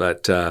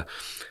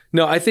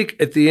 No, I think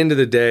at the end of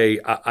the day,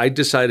 I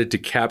decided to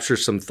capture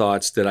some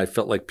thoughts that I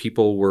felt like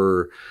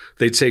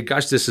they'd say,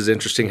 gosh, this is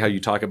interesting how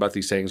you talk about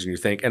these things and you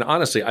think. And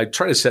honestly, I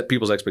try to set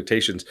people's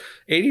expectations.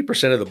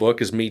 80% of the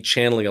book is me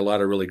channeling a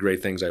lot of really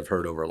great things I've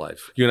heard over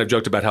life. You and I've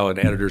joked about how an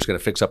editor is going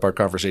to fix up our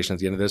conversation at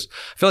the end of this.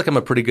 I feel like I'm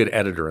a pretty good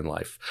editor in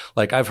life.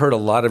 Like I've heard a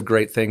lot of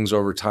great things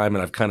over time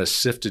and I've kind of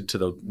sifted to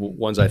the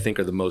ones I think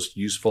are the most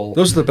useful.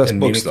 Those are the best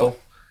books, though.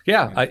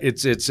 Yeah,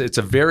 it's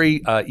a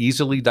very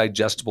easily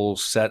digestible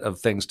set of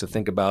things to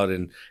think about,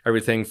 and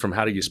everything from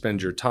how do you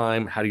spend your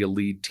time, how do you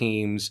lead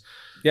teams.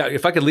 Yeah,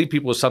 if I could leave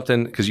people with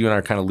something, because you and I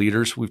are kind of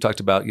leaders, we've talked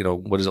about,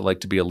 what is it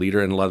like to be a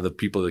leader, and a lot of the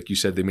people, like you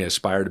said, they may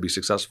aspire to be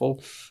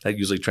successful. That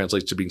usually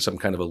translates to being some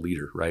kind of a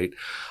leader, right?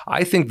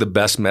 I think the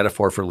best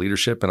metaphor for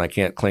leadership, and I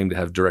can't claim to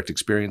have direct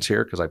experience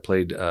here because I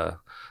played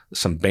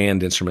some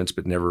band instruments,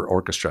 but never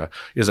orchestra,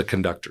 is a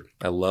conductor.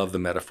 I love the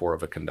metaphor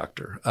of a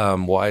conductor.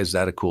 Why is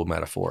that a cool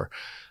metaphor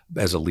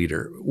as a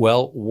leader?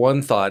 Well,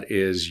 one thought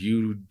is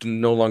you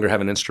no longer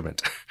have an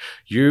instrument.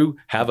 You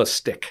have a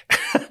stick,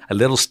 a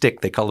little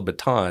stick they call a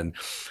baton,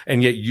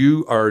 and yet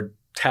you are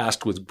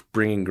tasked with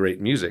bringing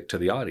great music to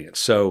the audience.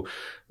 So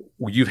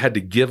you've had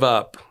to give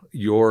up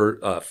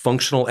your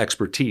functional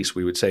expertise,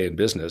 we would say in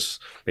business.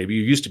 Maybe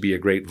you used to be a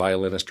great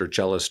violinist or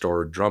cellist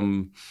or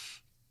drum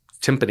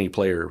timpani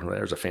player,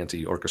 there's a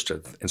fancy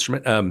orchestra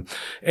instrument,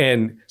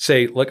 and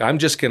say, look, I'm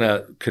just going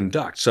to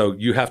conduct. So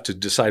you have to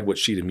decide what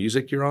sheet of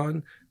music you're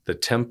on, the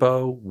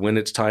tempo, when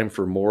it's time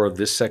for more of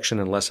this section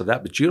and less of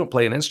that, but you don't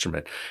play an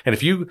instrument. And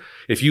if you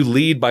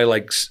lead by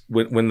like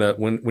when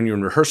you're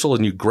in rehearsal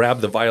and you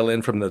grab the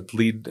violin from the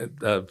lead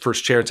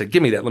first chair and say,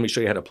 "Give me that, let me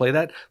show you how to play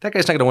that," that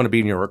guy's not going to want to be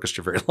in your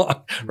orchestra very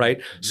long, right?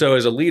 Mm-hmm. So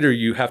as a leader,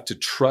 you have to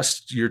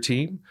trust your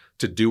team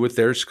to do what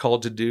they're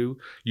called to do.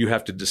 You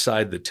have to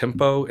decide the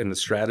tempo and the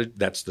strategy.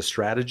 That's the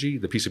strategy.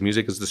 The piece of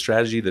music is the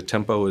strategy. The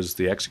tempo is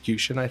the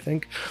execution, I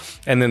think.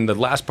 And then the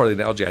last part of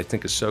the analogy I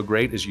think is so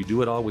great is you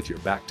do it all with your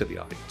back to the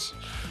audience,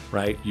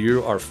 right?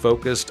 You are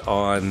focused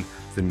on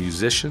the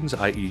musicians,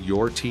 i.e.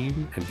 your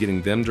team, and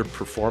getting them to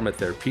perform at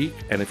their peak.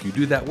 And if you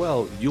do that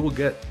well, you will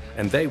get,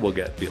 and they will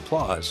get the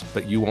applause,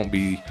 but you won't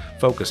be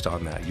focused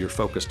on that. You're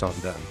focused on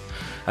them.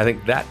 I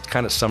think that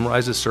kind of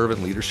summarizes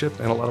servant leadership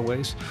in a lot of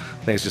ways.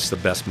 I think it's just the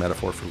best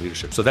metaphor for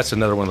leadership. So that's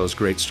another one of those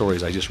great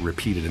stories I just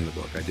repeated in the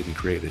book. I didn't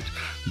create it,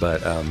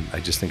 but I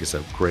just think it's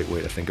a great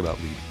way to think about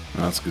leading.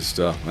 Oh, that's good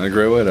stuff. And a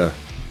great way to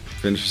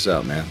finish this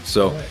out, man.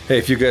 So, hey,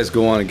 if you guys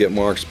go on and get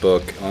Mark's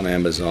book on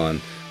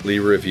Amazon,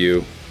 leave a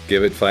review,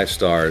 give it 5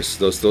 stars.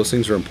 Those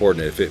things are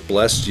important. If it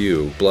blessed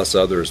you, bless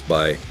others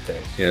by,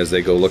 as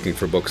they go looking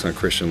for books on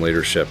Christian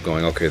leadership,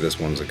 going, okay, this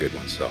one's a good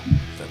one. So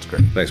that's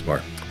great. Thanks,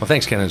 Mark. Well,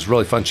 thanks, Ken. It's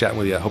really fun chatting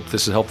with you. I hope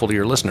this is helpful to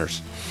your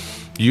listeners.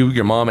 You,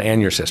 your mom, and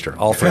your sister,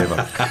 all 3 of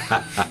them.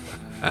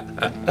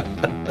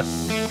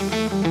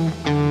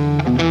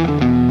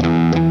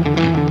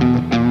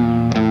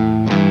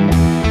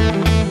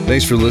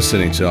 Thanks for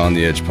listening to On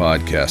the Edge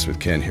podcast with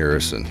Ken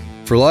Harrison.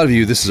 For a lot of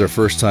you, this is our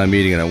first time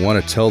meeting, and I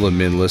want to tell the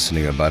men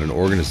listening about an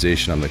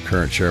organization I'm the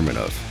current chairman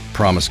of,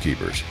 Promise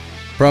Keepers.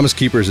 Promise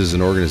Keepers is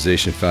an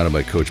organization founded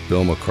by Coach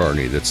Bill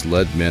McCartney that's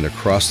led men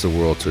across the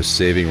world to a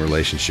saving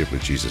relationship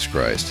with Jesus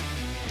Christ.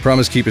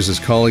 Promise Keepers is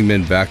calling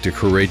men back to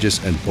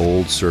courageous and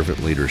bold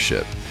servant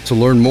leadership. To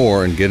learn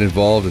more and get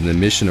involved in the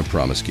mission of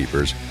Promise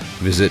Keepers,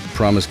 visit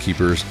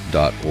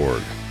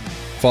promisekeepers.org.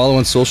 Follow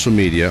on social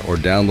media or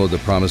download the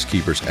Promise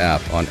Keepers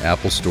app on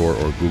Apple Store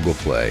or Google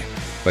Play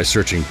by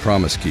searching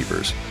Promise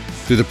Keepers.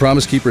 Through the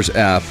Promise Keepers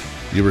app,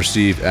 you'll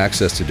receive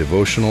access to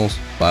devotionals,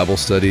 Bible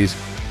studies,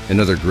 and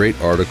other great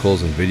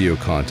articles and video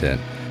content,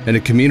 and a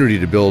community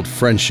to build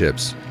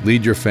friendships,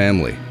 lead your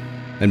family,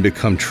 and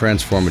become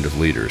transformative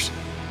leaders.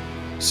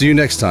 See you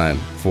next time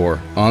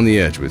for On the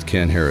Edge with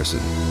Ken Harrison.